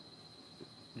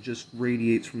just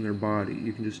radiates from their body.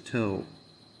 You can just tell.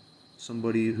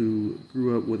 Somebody who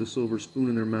grew up with a silver spoon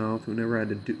in their mouth, who never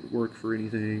had to work for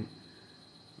anything,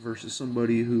 versus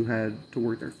somebody who had to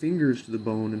work their fingers to the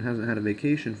bone and hasn't had a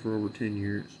vacation for over 10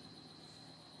 years.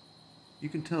 You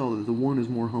can tell that the one is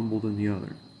more humble than the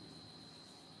other.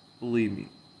 Believe me,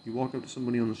 you walk up to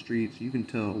somebody on the streets, you can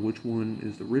tell which one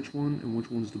is the rich one and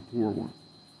which one's the poor one.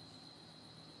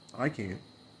 I can.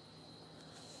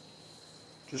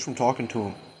 Just from talking to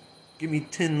them. Give me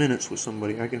 10 minutes with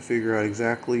somebody, I can figure out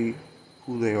exactly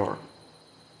who they are.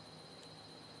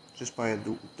 Just by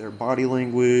their body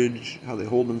language, how they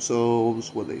hold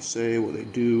themselves, what they say, what they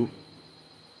do.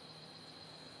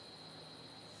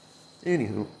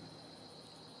 Anywho,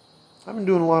 I've been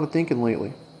doing a lot of thinking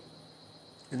lately.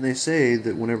 And they say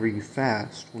that whenever you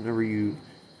fast, whenever you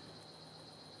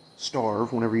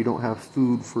starve, whenever you don't have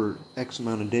food for X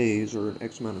amount of days or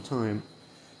X amount of time,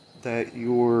 that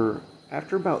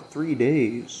after about 3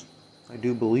 days, I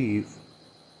do believe,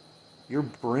 your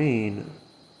brain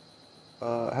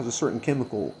has a certain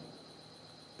chemical.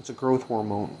 It's a growth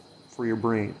hormone for your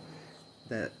brain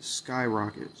that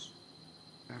skyrockets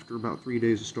after about 3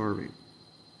 days of starving.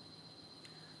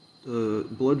 The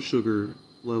blood sugar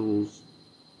levels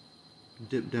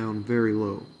dip down very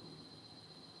low.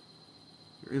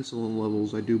 Your insulin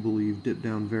levels, I do believe, dip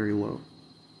down very low.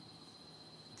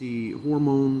 The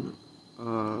hormone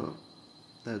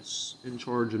that's in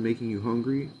charge of making you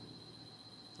hungry,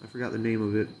 I forgot the name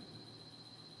of it.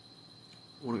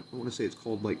 I want to say it's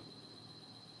called like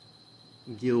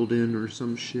Gildin or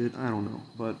some shit. I don't know,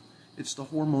 but it's the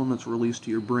hormone that's released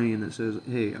to your brain that says,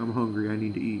 "Hey, I'm hungry. I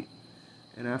need to eat."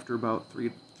 And after about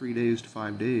 3 days to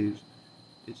 5 days,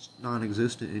 it's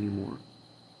non-existent anymore.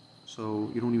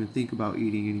 So you don't even think about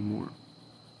eating anymore.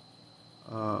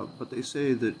 But they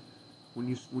say that when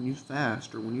you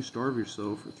fast or when you starve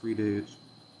yourself for 3 days,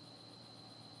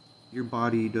 your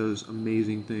body does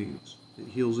amazing things. It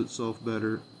heals itself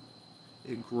better.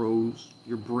 It grows.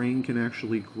 Your brain can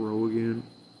actually grow again.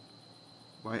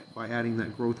 By adding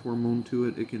that growth hormone to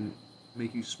it, it can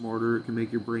make you smarter. It can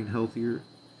make your brain healthier.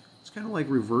 It's kind of like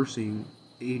reversing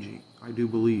aging, I do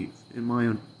believe, in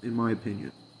my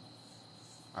opinion.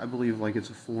 I believe like it's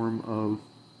a form of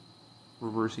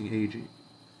reversing aging.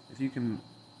 If you can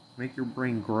make your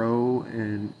brain grow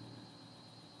and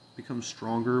become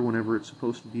stronger whenever it's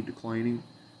supposed to be declining,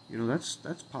 that's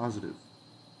positive.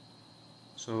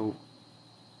 So,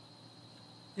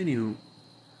 anywho,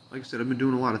 like I said, I've been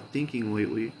doing a lot of thinking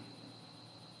lately.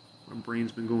 My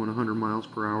brain's been going 100 miles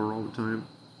per hour all the time.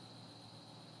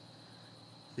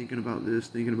 Thinking about this,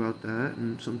 thinking about that,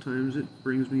 and sometimes it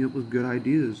brings me up with good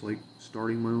ideas, like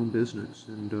starting my own business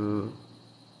and,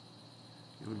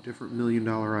 different $1 million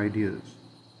ideas.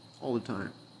 All the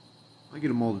time. I get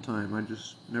them all the time. I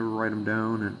just never write them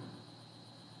down and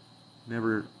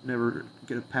never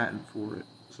get a patent for it.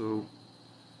 So,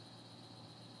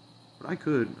 but I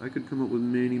could come up with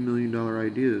many $1 million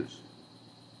ideas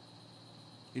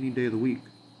any day of the week.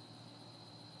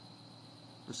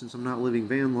 But since I'm not living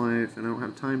van life and I don't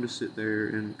have time to sit there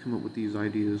and come up with these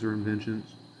ideas or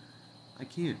inventions, I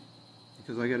can't,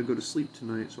 because I got to go to sleep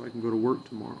tonight so I can go to work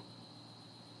tomorrow.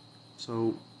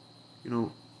 So,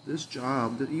 this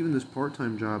job, even this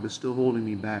part-time job, is still holding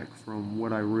me back from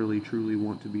what I really truly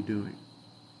want to be doing.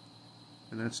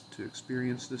 And that's to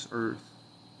experience this earth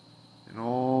and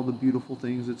all the beautiful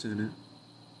things that's in it.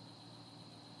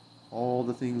 All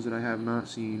the things that I have not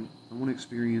seen. I want to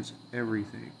experience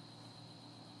everything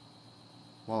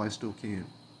while I still can.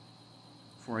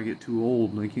 Before I get too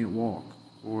old and I can't walk.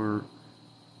 Or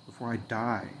before I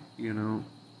die,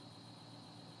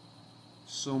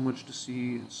 So much to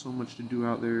see, so much to do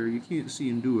out there. You can't see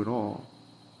and do it all.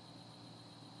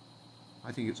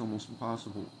 I think it's almost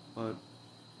impossible, but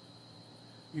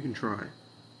you can try.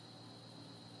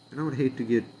 And I would hate to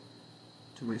get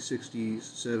to my 60s,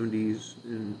 70s,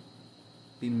 and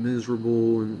be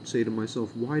miserable and say to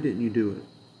myself, why didn't you do it?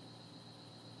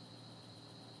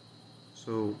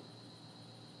 So,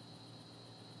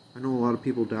 I know a lot of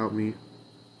people doubt me.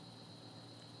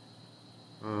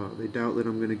 They doubt that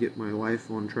I'm going to get my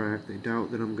life on track. They doubt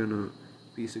that I'm going to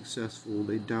be successful.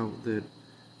 They doubt that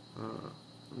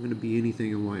I'm going to be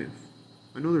anything in life.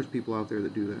 I know there's people out there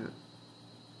that do that.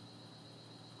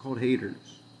 Called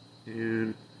haters.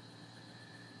 And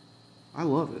I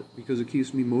love it because it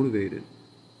keeps me motivated.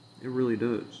 It really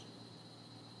does.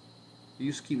 It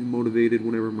used to keep me motivated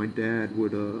whenever my dad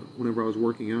would, whenever I was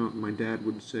working out, and my dad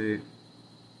would say,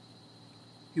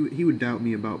 he would doubt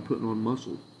me about putting on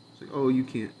muscle. It's like, oh, you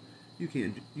can't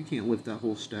lift that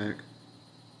whole stack.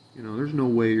 There's no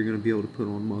way you're going to be able to put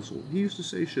on muscle. He used to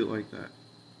say shit like that.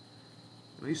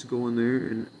 I used to go in there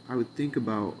and I would think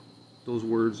about those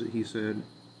words that he said.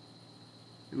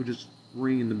 It would just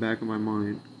ring in the back of my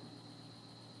mind.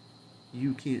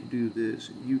 You can't do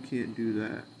this, you can't do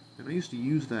that. And I used to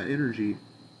use that energy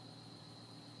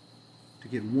to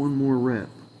get one more rep.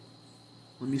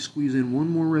 Let me squeeze in one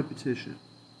more repetition.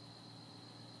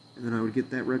 And then I would get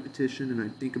that repetition and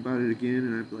I'd think about it again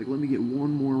and I'd be like, let me get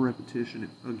one more repetition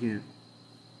again.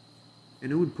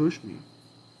 And it would push me.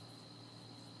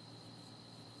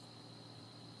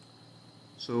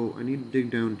 So I need to dig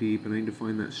down deep and I need to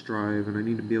find that strive and I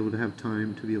need to be able to have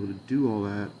time to be able to do all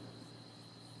that.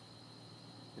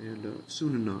 And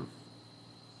soon enough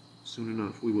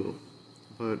we will.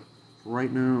 But for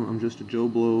right now, I'm just a Joe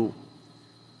Blow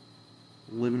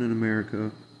living in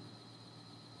America,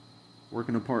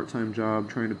 working a part-time job,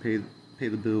 trying to pay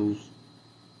the bills.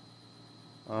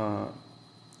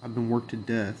 I've been worked to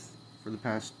death for the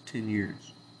past 10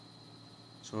 years.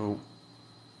 So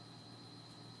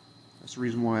that's the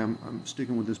reason why I'm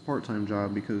sticking with this part-time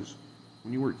job, because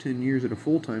when you work 10 years at a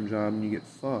full-time job and you get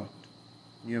fucked,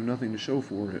 and you have nothing to show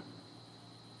for it,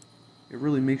 it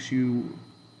really makes you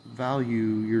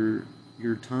value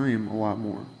your time a lot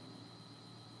more.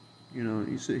 You know,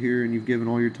 you sit here and you've given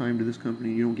all your time to this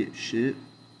company, you don't get shit.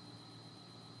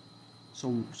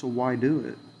 So why do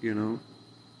it, you know?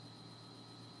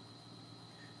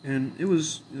 And it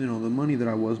was, you know, the money that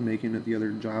I was making at the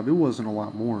other job, it wasn't a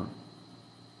lot more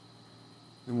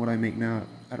than what I make now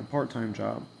at a part-time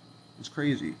job. It's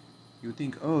crazy. You would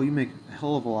think, oh, you make a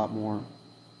hell of a lot more.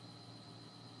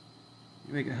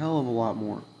 You make a hell of a lot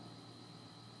more.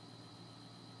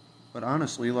 But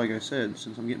honestly, like I said,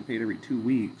 since I'm getting paid every 2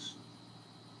 weeks,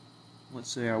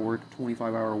 let's say I work a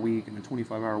 25-hour week, and a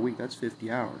 25-hour week, that's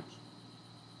 50 hours.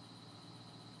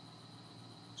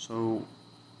 So,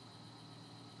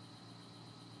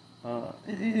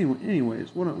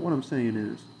 anyways, what I'm saying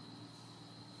is,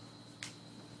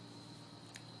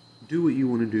 do what you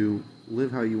want to do,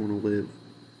 live how you want to live,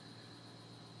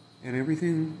 and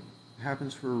everything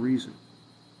happens for a reason.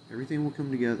 Everything will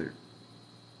come together.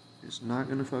 It's not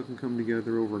going to fucking come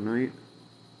together overnight.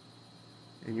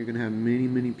 And you're going to have many,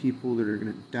 many people that are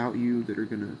going to doubt you, that are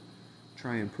going to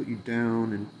try and put you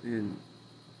down and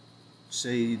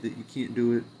say that you can't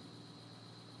do it.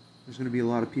 There's going to be a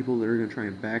lot of people that are going to try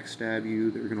and backstab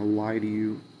you, that are going to lie to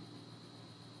you.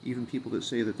 Even people that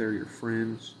say that they're your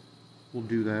friends will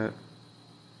do that.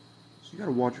 So you got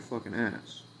to watch your fucking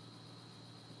ass.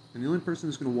 And the only person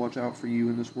that's going to watch out for you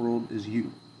in this world is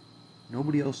you.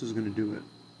 Nobody else is going to do it.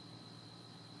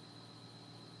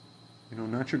 You know,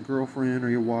 not your girlfriend or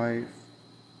your wife,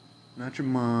 not your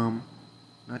mom,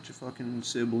 not your fucking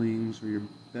siblings or your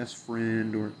best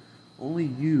friend, or only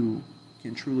you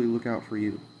can truly look out for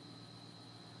you.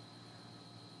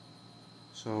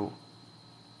 So,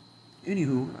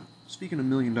 anywho, speaking of $1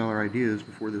 million ideas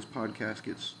before this podcast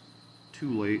gets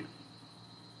too late,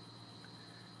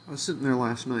 I was sitting there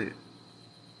last night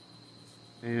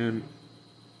and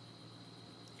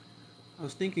I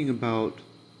was thinking about,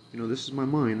 you know, this is my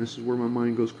mind. This is where my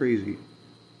mind goes crazy.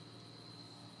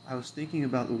 I was thinking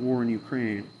about the war in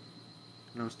Ukraine,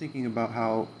 and I was thinking about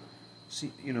how,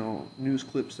 you know, news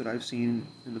clips that I've seen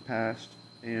in the past,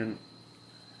 and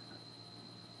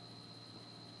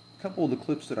a couple of the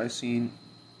clips that I seen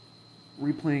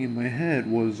replaying in my head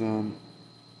was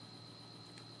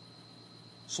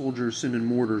soldiers sending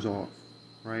mortars off,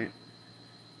 right?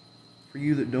 For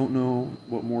you that don't know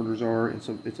what mortars are, it's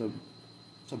a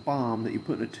bomb that you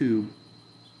put in a tube.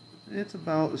 It's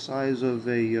about the size of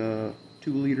a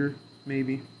 2-liter,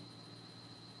 maybe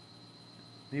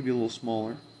a little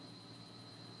smaller.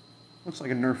 Looks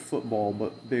like a Nerf football,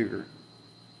 but bigger.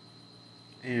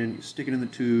 And you stick it in the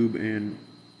tube, and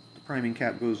the priming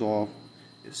cap goes off.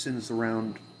 It sends the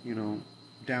round, you know,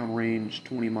 downrange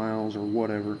 20 miles or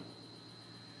whatever.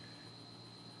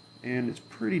 And it's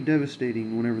pretty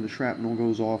devastating whenever the shrapnel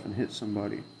goes off and hits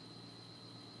somebody.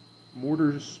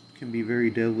 Mortars can be very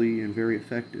deadly and very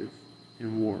effective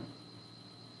in war.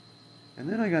 And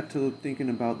then I got to thinking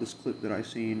about this clip that I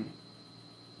seen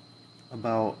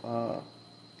about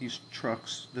these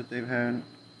trucks that they've had.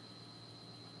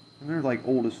 And they're like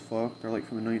old as fuck. They're like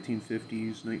from the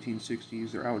 1950s,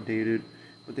 1960s. They're outdated.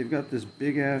 But they've got this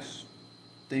big ass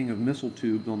thing of missile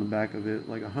tubes on the back of it,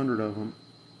 like 100 of them.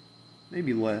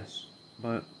 Maybe less.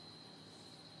 But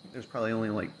there's probably only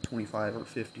like 25 or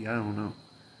 50. I don't know.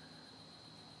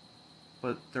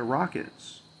 But they're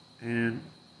rockets, and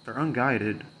they're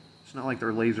unguided. It's not like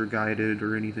they're laser guided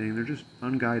or anything. They're just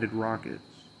unguided rockets.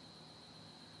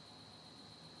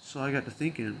 So I got to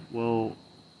thinking, well,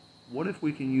 what if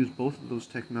we can use both of those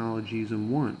technologies in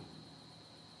one?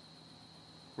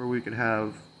 where we could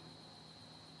have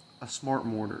a smart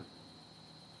mortar,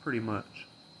 pretty much.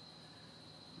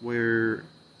 Where,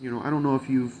 I don't know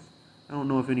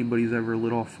if anybody's ever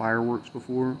lit off fireworks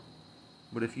before,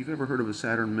 but if you've ever heard of a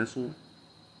Saturn missile,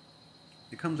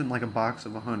 it comes in like a box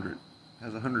of 100,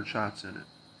 has 100 shots in it.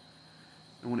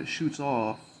 And when it shoots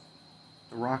off,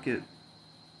 the rocket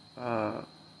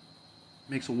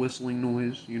makes a whistling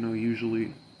noise, usually.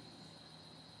 And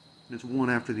it's one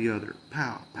after the other.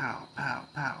 Pow, pow, pow,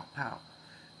 pow, pow.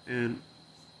 And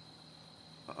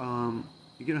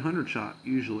you get 100 shot,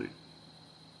 usually.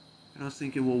 And I was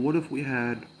thinking, well, what if we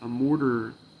had a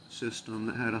mortar system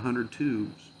that had 100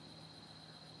 tubes,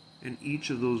 and each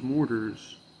of those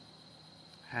mortars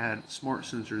had smart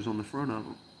sensors on the front of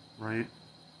them, right?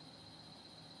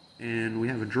 And we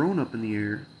have a drone up in the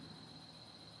air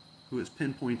who is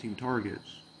pinpointing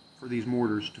targets for these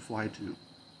mortars to fly to.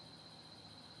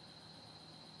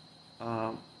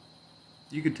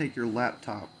 You could take your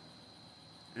laptop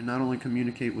and not only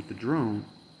communicate with the drone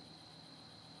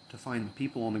to find the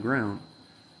people on the ground,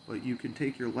 but you can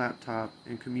take your laptop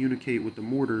and communicate with the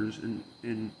mortars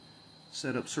and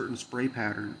set up certain spray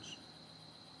patterns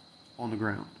on the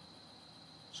ground.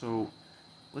 So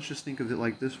let's just think of it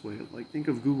like this way. Like, think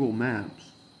of Google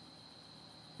Maps.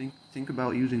 Think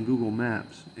about using Google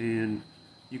Maps, and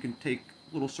you can take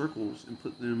little circles and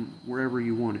put them wherever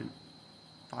you wanted,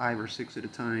 5 or 6 at a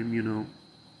time,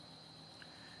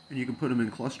 and you can put them in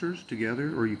clusters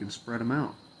together, or you can spread them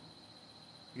out,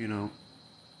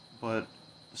 but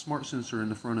the smart sensor in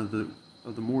the front of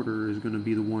the mortar is going to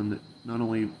be the one that not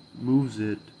only moves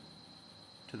it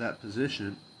to that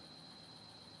position,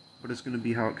 but it's going to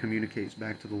be how it communicates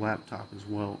back to the laptop as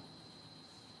well.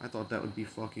 I thought that would be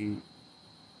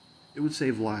it would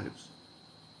save lives.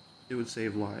 It would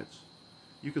save lives.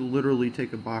 You could literally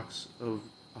take a box of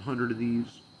 100 of these,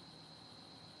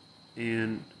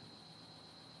 and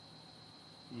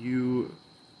you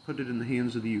put it in the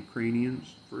hands of the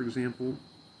Ukrainians, for example,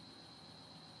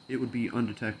 it would be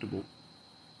undetectable.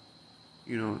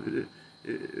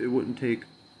 It wouldn't take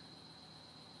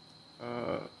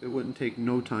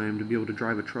no time to be able to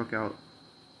drive a truck out,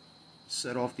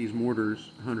 set off these mortars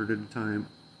 100 at a time.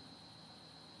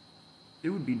 It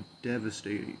would be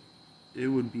devastating. It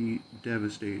would be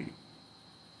devastating.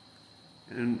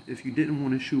 And if you didn't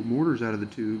want to shoot mortars out of the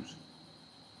tubes,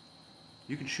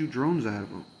 you could shoot drones out of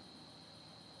them.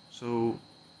 So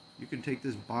you can take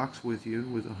this box with you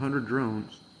with 100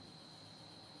 drones,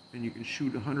 and you can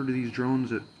shoot 100 of these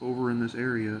drones over in this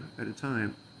area at a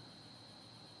time.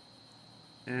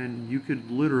 And you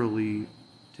could literally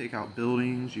take out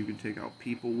buildings, you could take out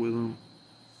people with them.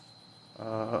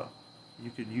 You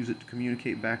could use it to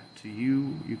communicate back to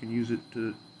you. You can use it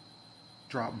to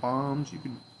drop bombs. You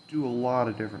could do a lot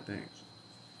of different things.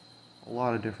 A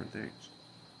lot of different things.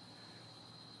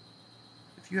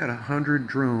 If you had 100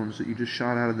 drones that you just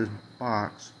shot out of this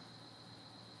box,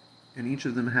 and each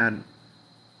of them had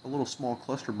a little small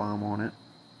cluster bomb on it,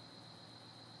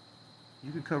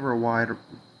 you could cover a wide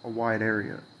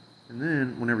area. And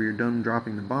then, whenever you're done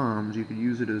dropping the bombs, you could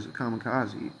use it as a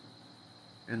kamikaze,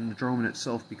 and the drone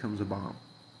itself becomes a bomb.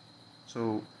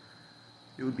 So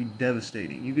it would be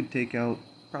devastating. You could take out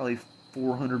probably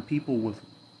 400 people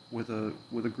with a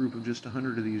group of just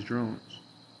 100 of these drones,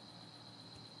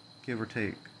 give or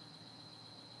take.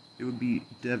 It would be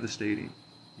devastating.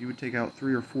 You would take out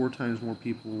 3 or 4 times more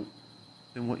people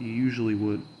than what you usually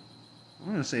would. I'm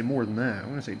going to say more than that. I'm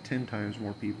going to say 10 times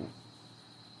more people.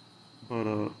 But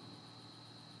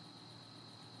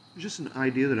it's just an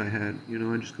idea that I had.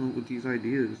 I just come up with these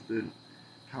ideas that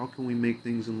how can we make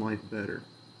things in life better?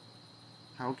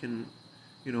 How can,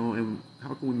 and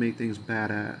how can we make things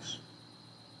badass?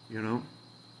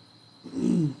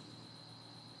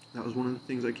 That was one of the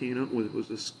things I came up with, was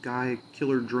a Sky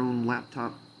Killer drone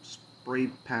laptop spray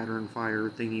pattern fire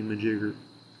thingy majigger.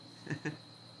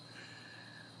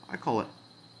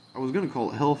 I was going to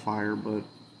call it Hellfire, but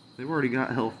they've already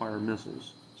got Hellfire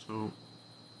missiles, so.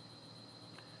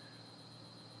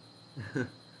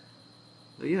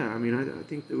 But yeah, I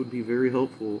think that would be very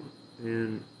helpful,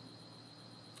 and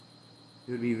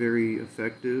it would be very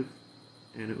effective,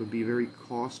 and it would be very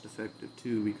cost effective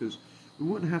too, because we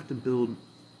wouldn't have to build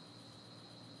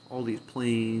all these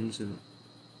planes and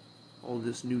all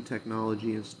this new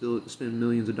technology and spend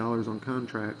millions of dollars on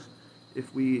contracts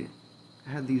if we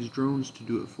had these drones to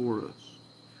do it for us.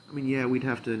 Yeah, we'd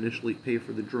have to initially pay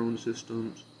for the drone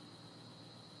systems,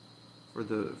 for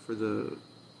the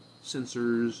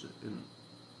sensors and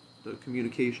the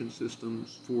communication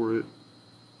systems for it.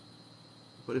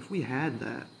 But if we had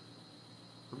that,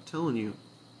 I'm telling you,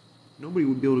 nobody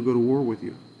would be able to go to war with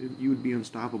you. You would be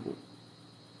unstoppable.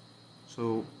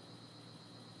 So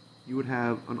you would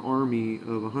have an army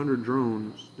of 100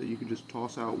 drones that you could just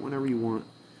toss out whenever you want.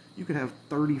 You could have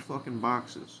 30 fucking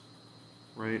boxes,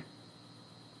 right?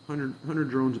 100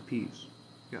 drones apiece.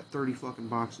 You got 30 fucking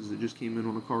boxes that just came in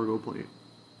on a cargo plane.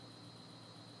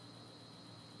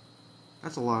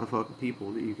 That's a lot of fucking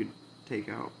people that you could take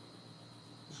out.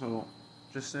 So,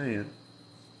 just saying.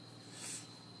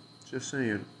 Just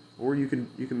saying. Or you can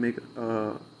make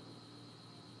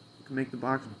the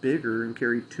box bigger and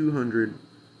carry 200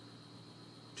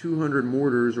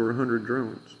 mortars or 100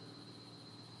 drones.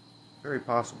 Very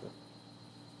possible.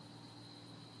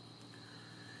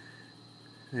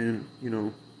 And,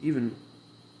 even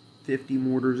 50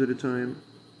 mortars at a time,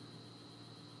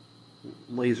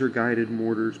 laser guided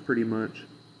mortars pretty much,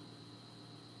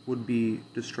 would be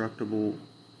destructible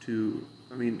to,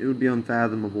 it would be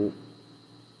unfathomable.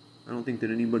 I don't think that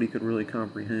anybody could really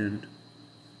comprehend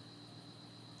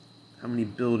how many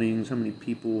buildings, how many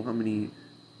people, how many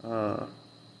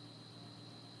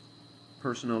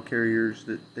personnel carriers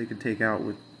that they could take out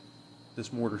with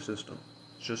this mortar system.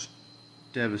 It's just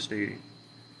devastating.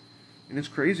 And it's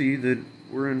crazy that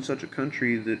we're in such a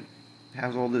country that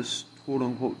has all this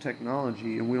quote-unquote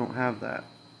technology, and we don't have that.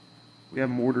 We have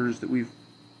mortars that we've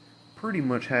pretty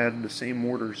much had the same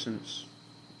mortar since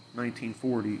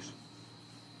 1940s.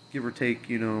 Give or take,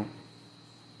 they've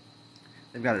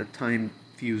got a time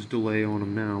fuse delay on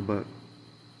them now, but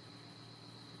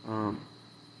I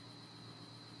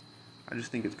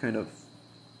just think it's kind of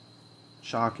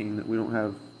shocking that we don't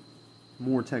have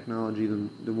more technology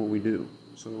than what we do.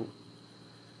 So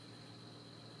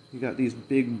you got these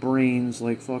big brains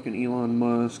like fucking Elon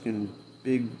Musk and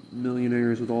big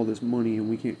millionaires with all this money, and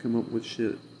we can't come up with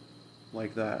shit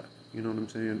like that. You know what I'm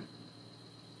saying?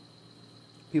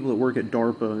 People that work at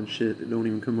DARPA and shit that don't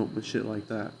even come up with shit like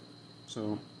that.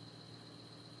 So,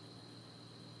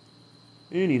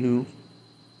 anywho,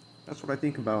 that's what I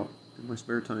think about in my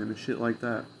spare time, and shit like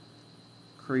that.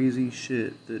 Crazy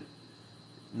shit that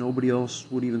nobody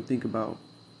else would even think about.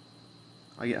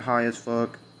 I get high as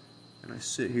fuck, and I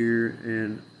sit here,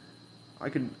 and I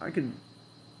could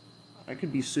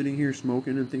be sitting here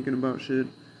smoking and thinking about shit,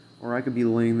 or I could be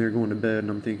laying there going to bed and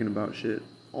I'm thinking about shit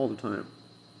all the time.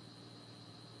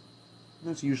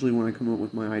 That's usually when I come up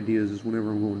with my ideas, is whenever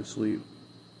I'm going to sleep.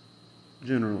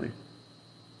 Generally.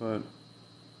 But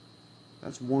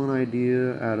that's one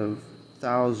idea out of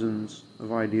thousands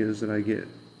of ideas that I get.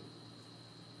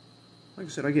 Like I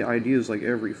said, I get ideas like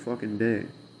every fucking day.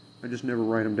 I just never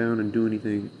write them down and do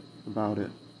anything about it.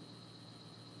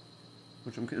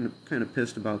 Which I'm kind of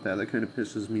pissed about that. That kind of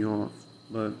pisses me off.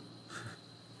 But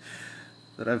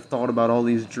that I've thought about all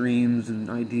these dreams and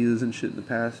ideas and shit in the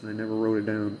past and I never wrote it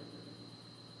down.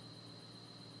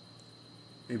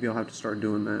 Maybe I'll have to start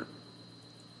doing that.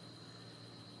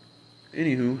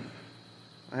 Anywho,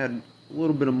 I had a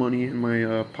little bit of money in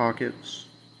my pockets.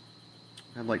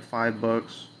 I had like $5,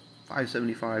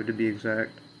 $5.75 to be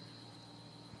exact.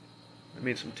 I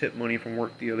made some tip money from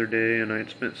work the other day, and I had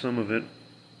spent some of it.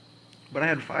 But I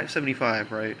had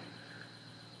 $5.75, right?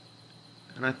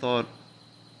 And I thought,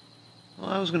 well,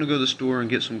 I was going to go to the store and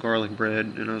get some garlic bread,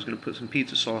 and I was going to put some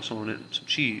pizza sauce on it and some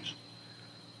cheese.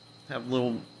 Have a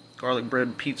little garlic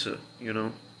bread pizza,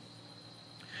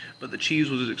 But the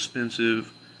cheese was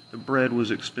expensive, the bread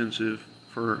was expensive.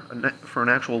 For an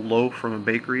actual loaf from a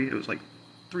bakery, it was like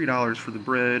 $3 for the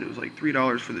bread, it was like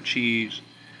 $3 for the cheese,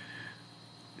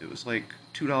 it was like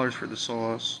 $2 for the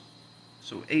sauce,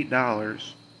 so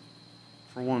 $8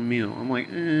 for one meal. I'm like,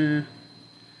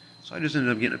 So I just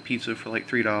ended up getting a pizza for like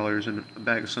 $3 and a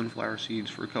bag of sunflower seeds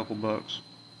for a couple bucks.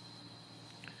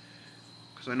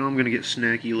 Because I know I'm going to get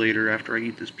snacky later after I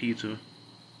eat this pizza.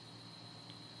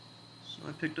 So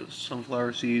I picked up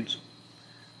sunflower seeds.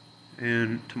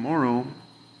 And tomorrow,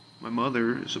 my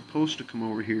mother is supposed to come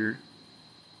over here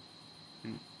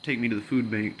and take me to the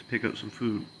food bank to pick up some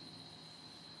food.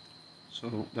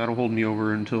 So that'll hold me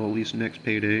over until at least next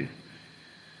payday.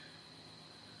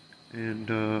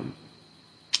 And,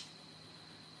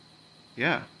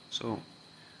 yeah, so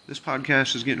this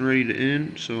podcast is getting ready to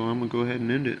end, so I'm going to go ahead and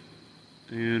end it.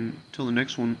 And until the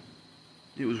next one,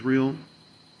 it was real,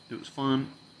 it was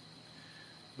fun,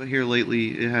 but here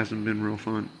lately, it hasn't been real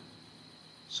fun.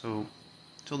 So,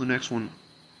 till the next one,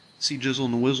 see Jizzle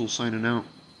and the Wizzle signing out.